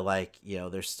 I feel like,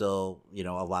 there's still, a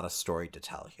lot of story to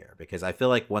tell here because I feel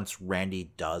like once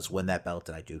Randy does win that belt,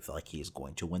 and I do feel like he's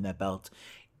going to win that belt,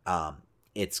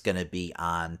 it's going to be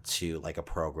on to a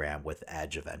program with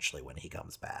Edge eventually when he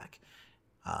comes back.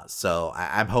 So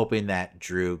I'm hoping that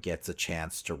Drew gets a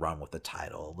chance to run with the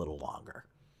title a little longer.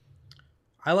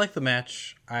 I like the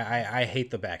match. I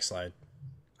hate the backslide.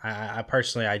 I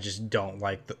personally, I just don't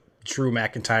like the Drew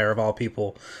McIntyre of all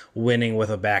people winning with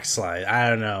a backslide. I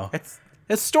don't know.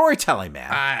 It's storytelling,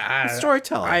 man. It's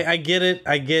storytelling. I get it.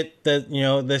 I get that,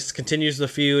 this continues the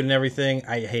feud and everything.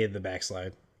 I hated the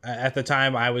backslide. At the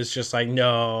time, I was just like,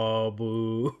 no,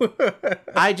 boo.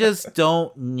 I just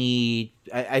don't need...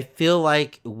 I feel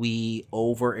like we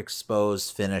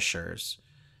overexpose finishers,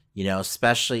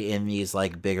 especially in these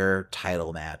bigger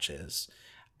title matches.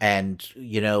 And,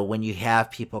 when you have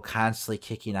people constantly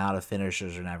kicking out of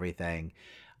finishers and everything,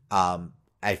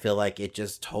 I feel like it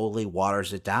just totally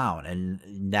waters it down. And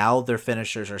now their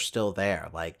finishers are still there.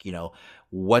 Like,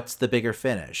 what's the bigger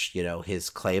finish? His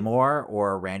Claymore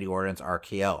or Randy Orton's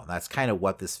RKO? And that's kind of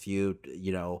what this feud,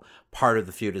 part of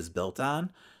the feud is built on.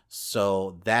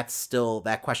 So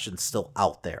that question's still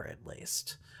out there at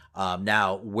least.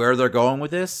 Now, where they're going with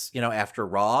this, after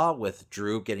Raw with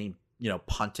Drew getting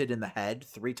punted in the head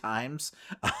 3 times.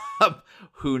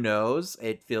 Who knows?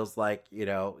 It feels like,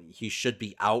 he should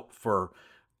be out for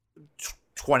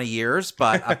 20 years,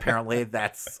 but apparently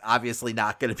that's obviously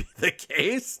not going to be the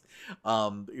case.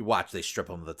 Watch, they strip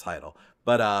him of the title.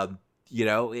 But,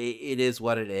 it is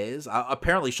what it is.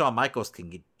 Apparently Shawn Michaels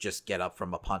can just get up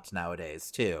from a punt nowadays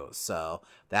too. So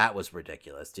that was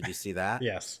ridiculous. Did you see that?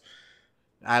 Yes.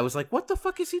 I was like, what the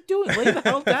fuck is he doing? Lay the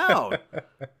hell down.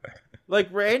 Like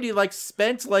Randy,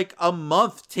 spent a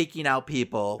month taking out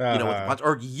people, with the punch,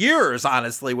 or years,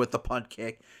 honestly, with the punt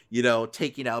kick,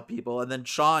 taking out people, and then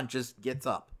Shawn just gets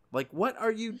up. Like, what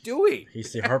are you doing?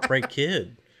 He's the Heartbreak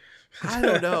Kid. I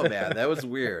don't know, man. That was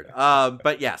weird.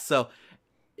 But yeah, so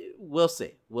we'll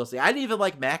see. I didn't even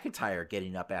like McIntyre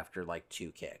getting up after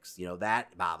 2 kicks.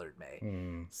 That bothered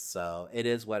me. So it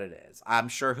is what it is. I'm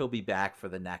sure he'll be back for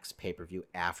the next pay-per-view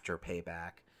after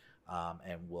Payback.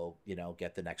 And we'll,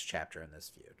 get the next chapter in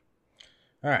this feud.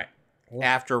 All right.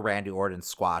 After Randy Orton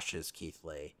squashes Keith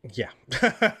Lee. Yeah.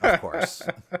 Of course.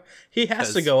 He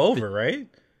has to go over, right?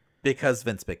 Because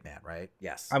Vince McMahon, right?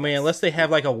 Yes. I mean, unless they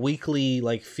have a weekly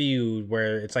feud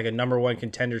where it's a number 1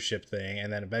 contendership thing,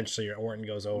 and then eventually Orton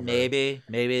goes over. Maybe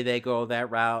they go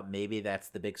that route. Maybe that's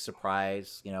the big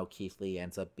surprise. Keith Lee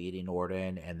ends up beating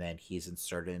Orton, and then he's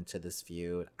inserted into this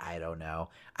feud. I don't know.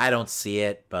 I don't see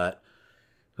it, but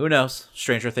who knows?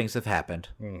 Stranger things have happened.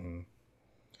 Mm-hmm.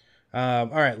 All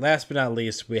right. Last but not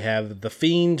least, we have The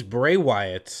Fiend Bray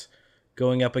Wyatt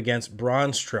going up against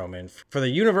Braun Strowman for the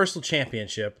Universal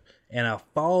Championship in a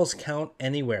Falls Count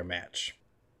Anywhere match.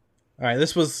 All right.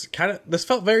 This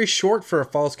felt very short for a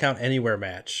Falls Count Anywhere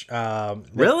match.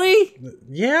 Really?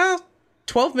 Yeah.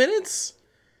 12 minutes?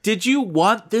 Did you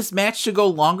want this match to go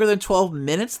longer than 12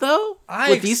 minutes, though?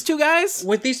 With these two guys?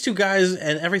 With these two guys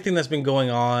and everything that's been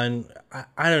going on,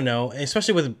 I don't know.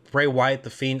 Especially with Bray Wyatt, The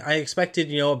Fiend, I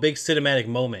expected, a big cinematic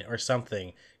moment or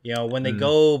something. When they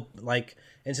go,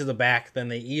 into the back, then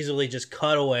they easily just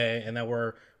cut away and then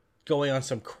we're going on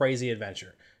some crazy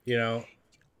adventure,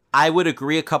 I would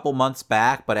agree a couple months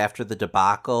back, but after the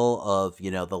debacle of,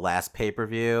 the last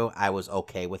pay-per-view, I was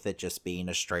okay with it just being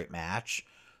a straight match.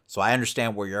 So I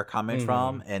understand where you're coming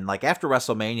from. And after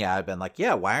WrestleMania, I've been like,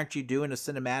 yeah, why aren't you doing a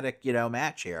cinematic,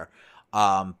 match here?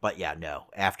 But yeah, no.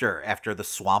 After the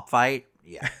swamp fight,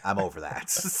 yeah, I'm over that.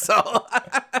 So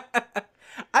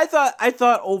I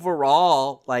thought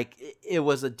overall, it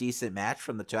was a decent match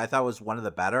from the two. I thought it was one of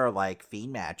the better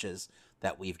Fiend matches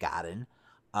that we've gotten.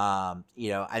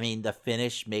 The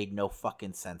finish made no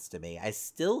fucking sense to me. I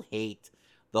still hate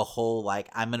the whole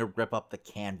I'm gonna rip up the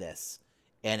canvas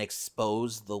and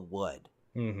expose the wood.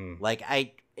 Mm-hmm.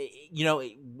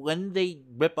 When they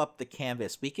rip up the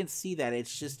canvas, we can see that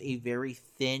it's just a very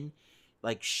thin,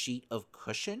 sheet of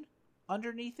cushion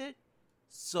underneath it.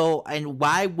 So, and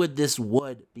why would this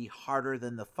wood be harder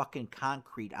than the fucking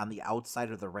concrete on the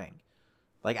outside of the ring?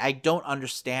 I don't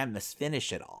understand this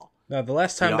finish at all. No, the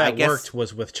last time that worked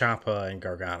was with Ciampa and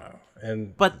Gargano.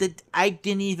 But I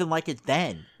didn't even like it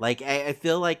then. I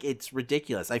feel like it's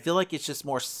ridiculous. I feel like it's just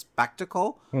more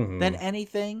spectacle than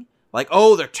anything.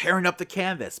 They're tearing up the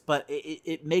canvas. But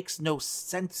it makes no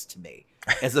sense to me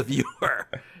as a viewer.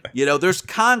 There's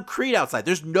concrete outside.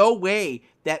 There's no way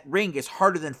that ring is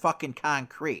harder than fucking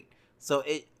concrete. So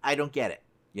I don't get it,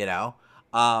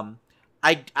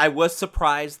 I was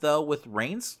surprised, though, with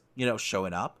Reigns,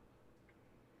 showing up.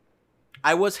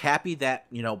 I was happy that,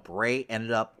 Bray ended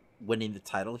up winning the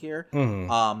title here.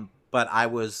 But I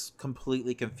was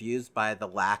completely confused by the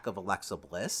lack of Alexa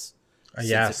Bliss.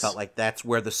 Since it felt like that's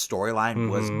where the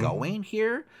storyline was going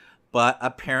here. But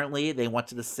apparently they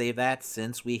wanted to save that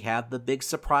since we have the big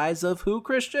surprise of who,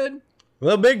 Christian?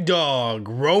 The big dog,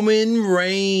 Roman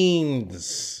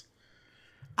Reigns.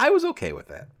 I was okay with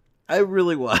that. I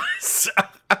really was.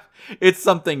 It's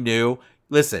something new.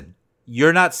 Listen,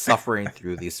 you're not suffering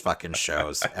through these fucking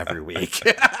shows every week.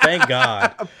 Thank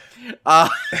God.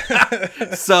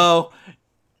 So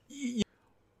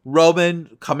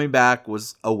Roman coming back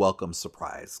was a welcome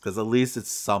surprise because at least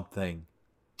it's something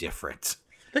different.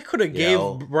 They could have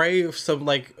gave Bray some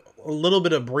a little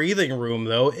bit of breathing room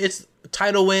though. It's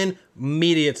title win,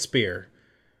 immediate spear.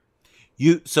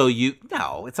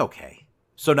 No, it's okay.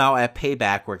 So now at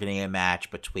Payback, we're getting a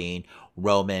match between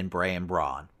Roman, Bray, and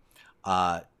Braun.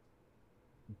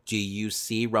 Do you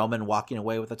see Roman walking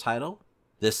away with the title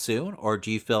this soon? Or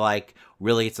do you feel like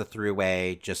really it's a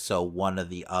three-way just so one or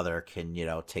the other can,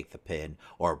 take the pin?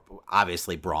 Or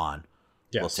obviously Braun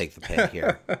will take the pin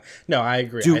here. No, I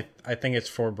agree. I think it's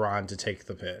for Braun to take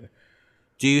the pin.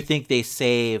 Do you think they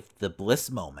saved the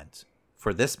Bliss moment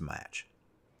for this match?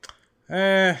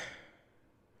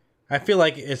 I feel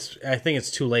like I think it's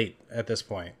too late at this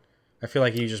point. I feel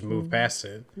like you just move past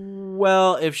it.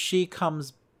 Well, if she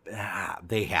comes,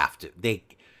 they have to.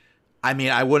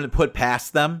 I wouldn't put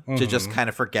past them to just kind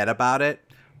of forget about it.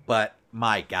 But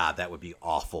my God, that would be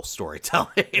awful storytelling.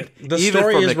 The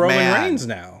story is Roman Reigns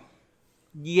now.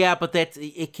 Yeah, but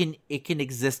it can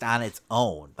exist on its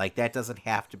own. Like that doesn't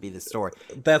have to be the story.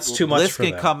 That's too much for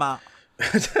them.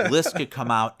 Bliss could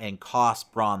come out and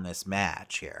cost Braun this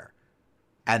match here.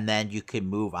 And then you can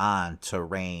move on to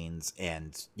Reigns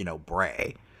and,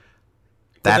 Bray.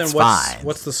 That's fine.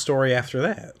 What's the story after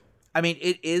that? I mean,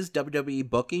 it is WWE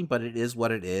booking, but it is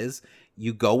what it is.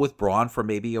 You go with Braun for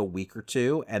maybe a week or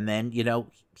two, and then,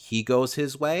 he goes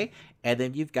his way. And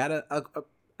then you've got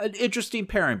an interesting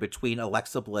pairing between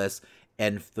Alexa Bliss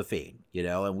and The Fiend,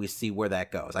 and we see where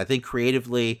that goes. I think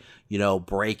creatively,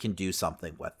 Bray can do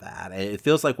something with that. And it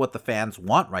feels like what the fans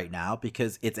want right now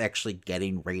because it's actually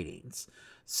getting ratings.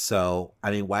 So,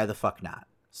 why the fuck not?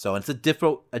 So it's a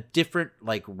different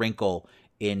like wrinkle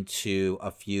into a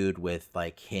feud with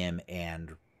like him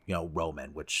and,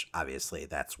 Roman, which obviously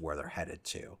that's where they're headed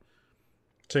to.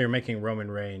 So you're making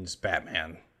Roman Reigns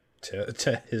Batman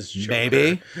to his Joker.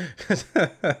 Maybe.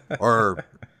 Or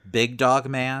Big Dog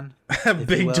Man.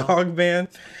 Big Dog Man.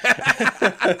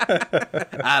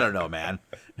 I don't know, man.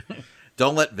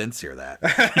 Don't let Vince hear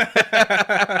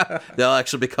that. They'll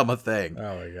actually become a thing.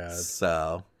 Oh my God.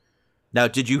 So now,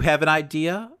 did you have an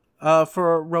idea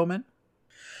for Roman?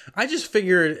 I just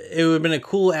figured it would have been a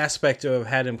cool aspect to have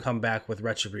had him come back with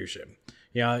Retribution.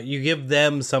 You give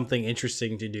them something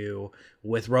interesting to do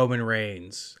with Roman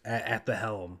Reigns at the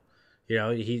helm.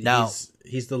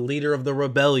 He's the leader of the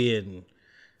rebellion.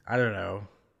 I don't know.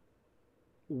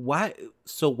 Why?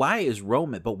 So why is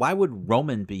Roman? But why would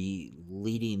Roman be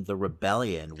leading the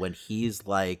rebellion when he's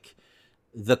like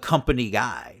the company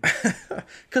guy?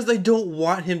 Because they don't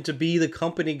want him to be the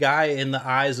company guy in the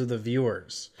eyes of the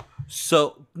viewers.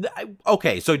 So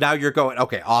okay, so now you're going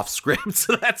off script.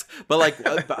 So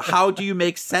but how do you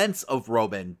make sense of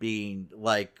Roman being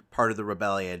like part of the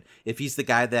rebellion if he's the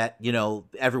guy that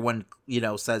everyone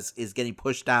says is getting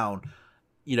pushed down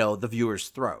the viewers'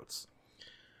 throats?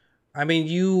 I mean,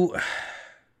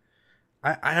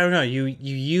 I don't know. You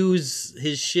use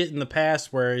his shit in the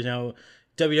past where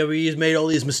WWE has made all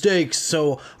these mistakes,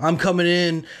 so I'm coming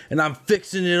in and I'm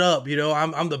fixing it up.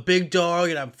 I'm the big dog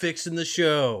and I'm fixing the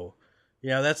show.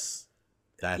 That's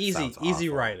easy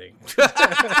writing.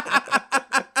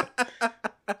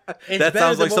 That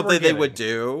sounds like something they would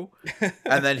do,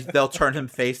 and then they'll turn him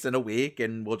face in a week,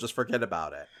 and we'll just forget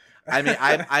about it. I mean,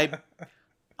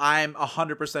 I'm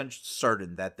 100%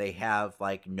 certain that they have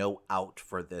like no out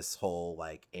for this whole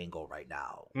like angle right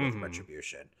now with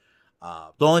Retribution.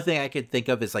 The only thing I could think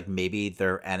of is like maybe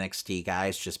they're NXT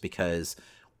guys, just because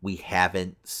we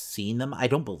haven't seen them, I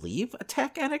don't believe,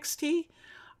 attack NXT.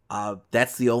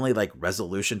 That's the only like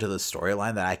resolution to the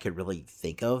storyline that I could really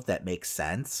think of that makes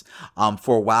sense.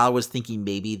 For a while, I was thinking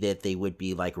maybe that they would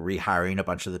be like rehiring a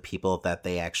bunch of the people that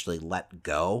they actually let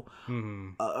go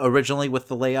originally with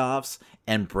the layoffs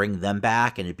and bring them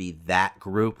back, and it'd be that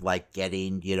group like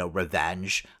getting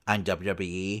revenge on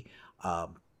WWE.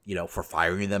 For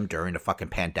firing them during a fucking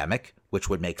pandemic, which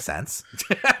would make sense.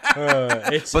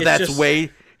 But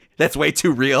that's way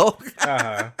too real.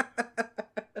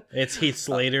 It's Heath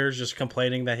Slater just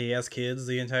complaining that he has kids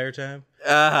the entire time.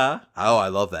 Oh, I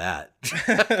love that.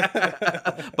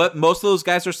 But most of those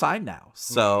guys are signed now,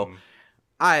 so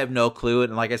I have no clue.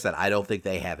 And like I said, I don't think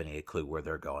they have any clue where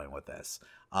they're going with this.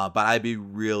 But I'd be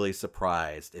really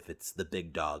surprised if it's the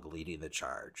big dog leading the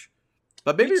charge.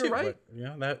 But maybe you're right.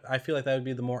 But, I feel like that would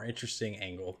be the more interesting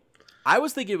angle. I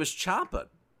was thinking it was Ciampa.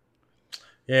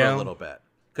 Yeah, for a little bit,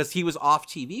 because he was off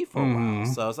TV for a while.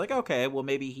 So I was like, okay, well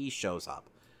maybe he shows up.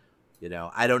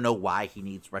 I don't know why he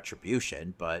needs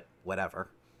Retribution, but whatever.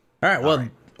 All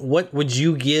right. What would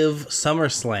you give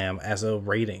SummerSlam as a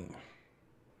rating?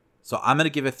 So I'm going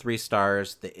to give it 3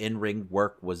 stars. The in-ring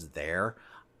work was there.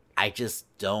 I just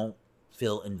don't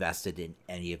feel invested in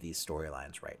any of these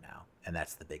storylines right now. And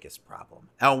that's the biggest problem.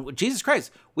 Oh, Jesus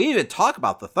Christ. We didn't even talk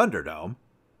about the Thunderdome.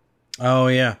 Oh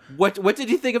yeah. What did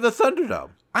you think of the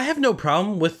Thunderdome? I have no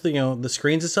problem with the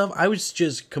screens and stuff. I was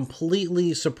just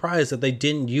completely surprised that they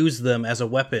didn't use them as a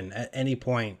weapon at any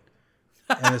point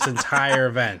in this entire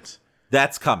event.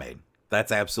 That's coming.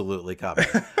 That's absolutely coming.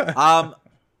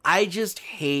 I just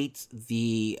hate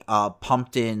the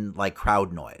pumped in like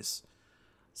crowd noise.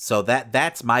 So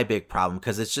that's my big problem,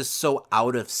 because it's just so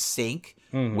out of sync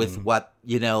with what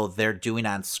they're doing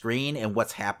on screen and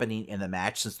what's happening in the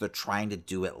match, since they're trying to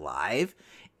do it live.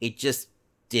 It just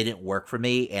didn't work for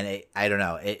me, and I don't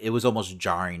know. It was almost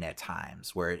jarring at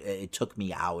times, where it took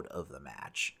me out of the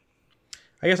match.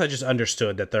 I guess I just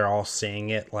understood that they're all seeing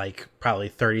it like probably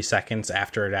 30 seconds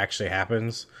after it actually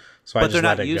happens. So I just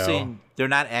let it go. They're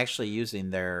not actually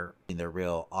using their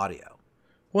real audio.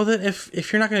 Well, then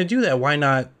if you're not going to do that, why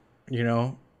not,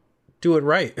 do it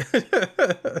right?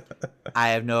 I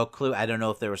have no clue. I don't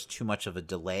know if there was too much of a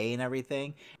delay and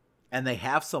everything. And they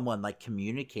have someone like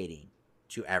communicating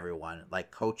to everyone, like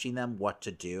coaching them what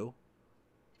to do.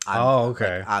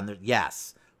 Okay.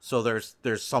 Yes. So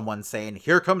there's someone saying,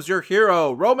 "Here comes your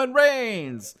hero, Roman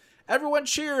Reigns. Everyone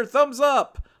cheer, thumbs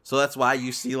up." So that's why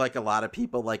you see like a lot of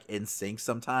people like in sync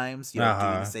sometimes, doing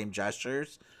the same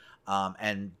gestures.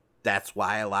 And that's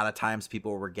why a lot of times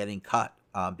people were getting cut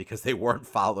because they weren't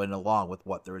following along with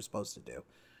what they were supposed to do.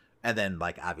 And then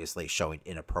like obviously showing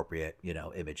inappropriate,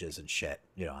 images and shit,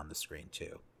 on the screen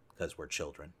too, because we're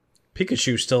children.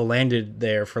 Pikachu still landed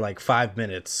there for like 5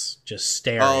 minutes just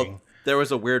staring. Oh, there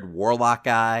was a weird warlock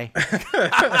guy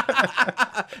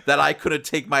that I couldn't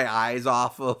take my eyes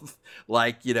off of,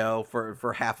 like,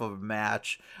 for half of a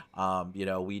match.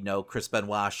 We know Chris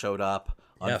Benoit showed up,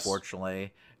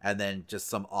 unfortunately, and then just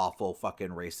some awful fucking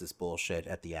racist bullshit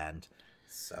at the end.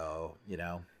 So, you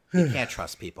can't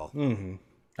trust people to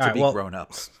be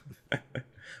grown-ups.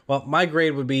 Well, my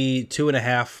grade would be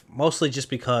 2.5, mostly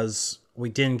just because we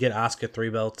didn't get Asuka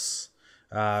 3 belts.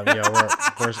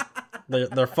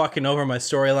 They're fucking over my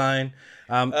storyline.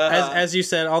 As you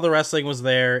said, all the wrestling was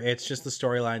there. It's just the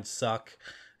storylines suck.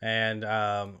 And,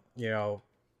 Asuka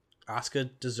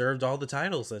deserved all the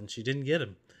titles, and she didn't get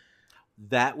them.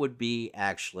 That would be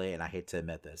actually, and I hate to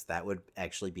admit this, that would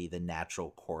actually be the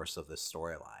natural course of the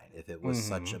storyline. If it was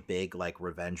such a big, like,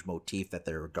 revenge motif that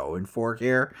they were going for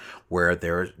here, where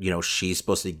she's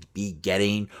supposed to be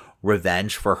getting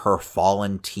revenge for her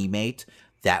fallen teammate,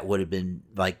 that would have been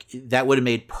like, that would have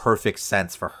made perfect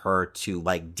sense for her to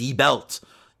like debelt,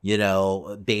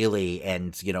 Bayley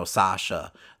and,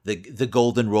 Sasha, the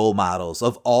golden role models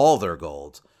of all their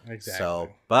gold. Exactly. So,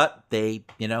 but they,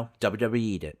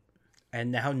 WWE'd it. And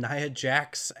now Nia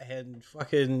Jax and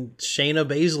fucking Shayna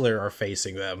Baszler are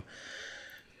facing them.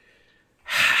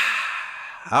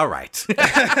 All right. On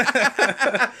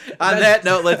that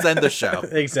note, let's end the show.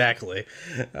 Exactly.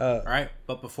 All right.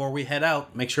 But before we head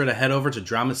out, make sure to head over to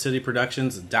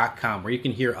DramaCityProductions.com, where you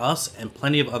can hear us and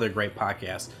plenty of other great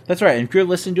podcasts. That's right. And if you're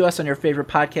listening to us on your favorite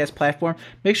podcast platform,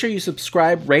 make sure you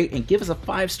subscribe, rate, and give us a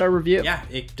 5-star review. Yeah,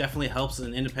 it definitely helps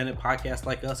an independent podcast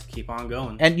like us keep on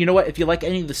going. And you know what? If you like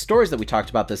any of the stories that we talked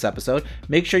about this episode,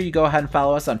 make sure you go ahead and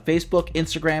follow us on Facebook,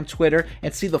 Instagram, Twitter,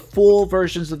 and see the full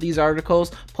versions of these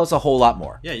articles, plus a whole lot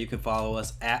more. Yeah, you can follow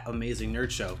us at Amazing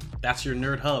Nerd Show. That's your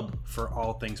nerd hub for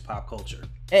all things pop culture.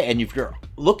 Hey, and if you're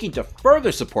looking to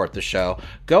further support the show,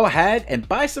 go ahead and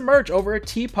buy some merch over at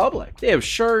TeePublic. They have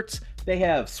shirts, they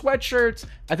have sweatshirts,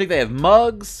 I think they have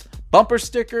mugs, bumper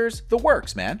stickers, the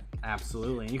works, man.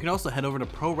 Absolutely. And you can also head over to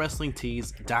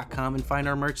ProWrestlingTees.com and find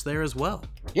our merch there as well.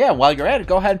 Yeah, while you're at it,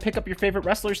 go ahead and pick up your favorite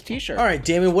wrestler's t-shirt. All right,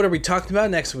 Damon, what are we talking about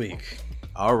next week?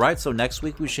 All right, so next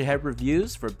week we should have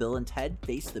reviews for Bill and Ted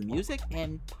Face the Music,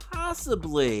 and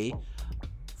possibly,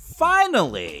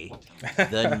 finally,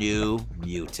 the New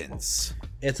Mutants.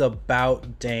 It's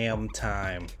about damn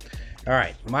time. All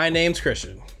right, my name's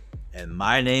Christian. And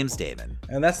my name's Damon.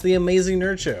 And that's the Amazing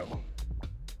Nerd Show.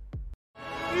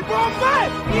 Keep on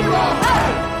fighting! Keep on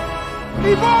fighting!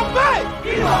 Keep on fighting!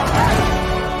 Keep on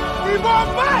fighting! Keep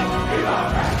on fighting! Keep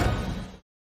on fighting!